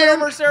 are we jumping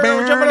over, Sarah?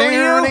 Are we jumping over to you?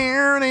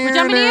 We're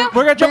jumping to you?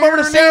 We're going to jump over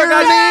to Sarah,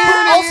 guys.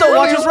 Who also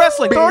watches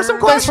wrestling. Throw her some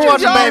Thanks questions. for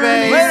watching, y'all.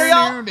 baby. Later,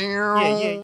 y'all. Yeah.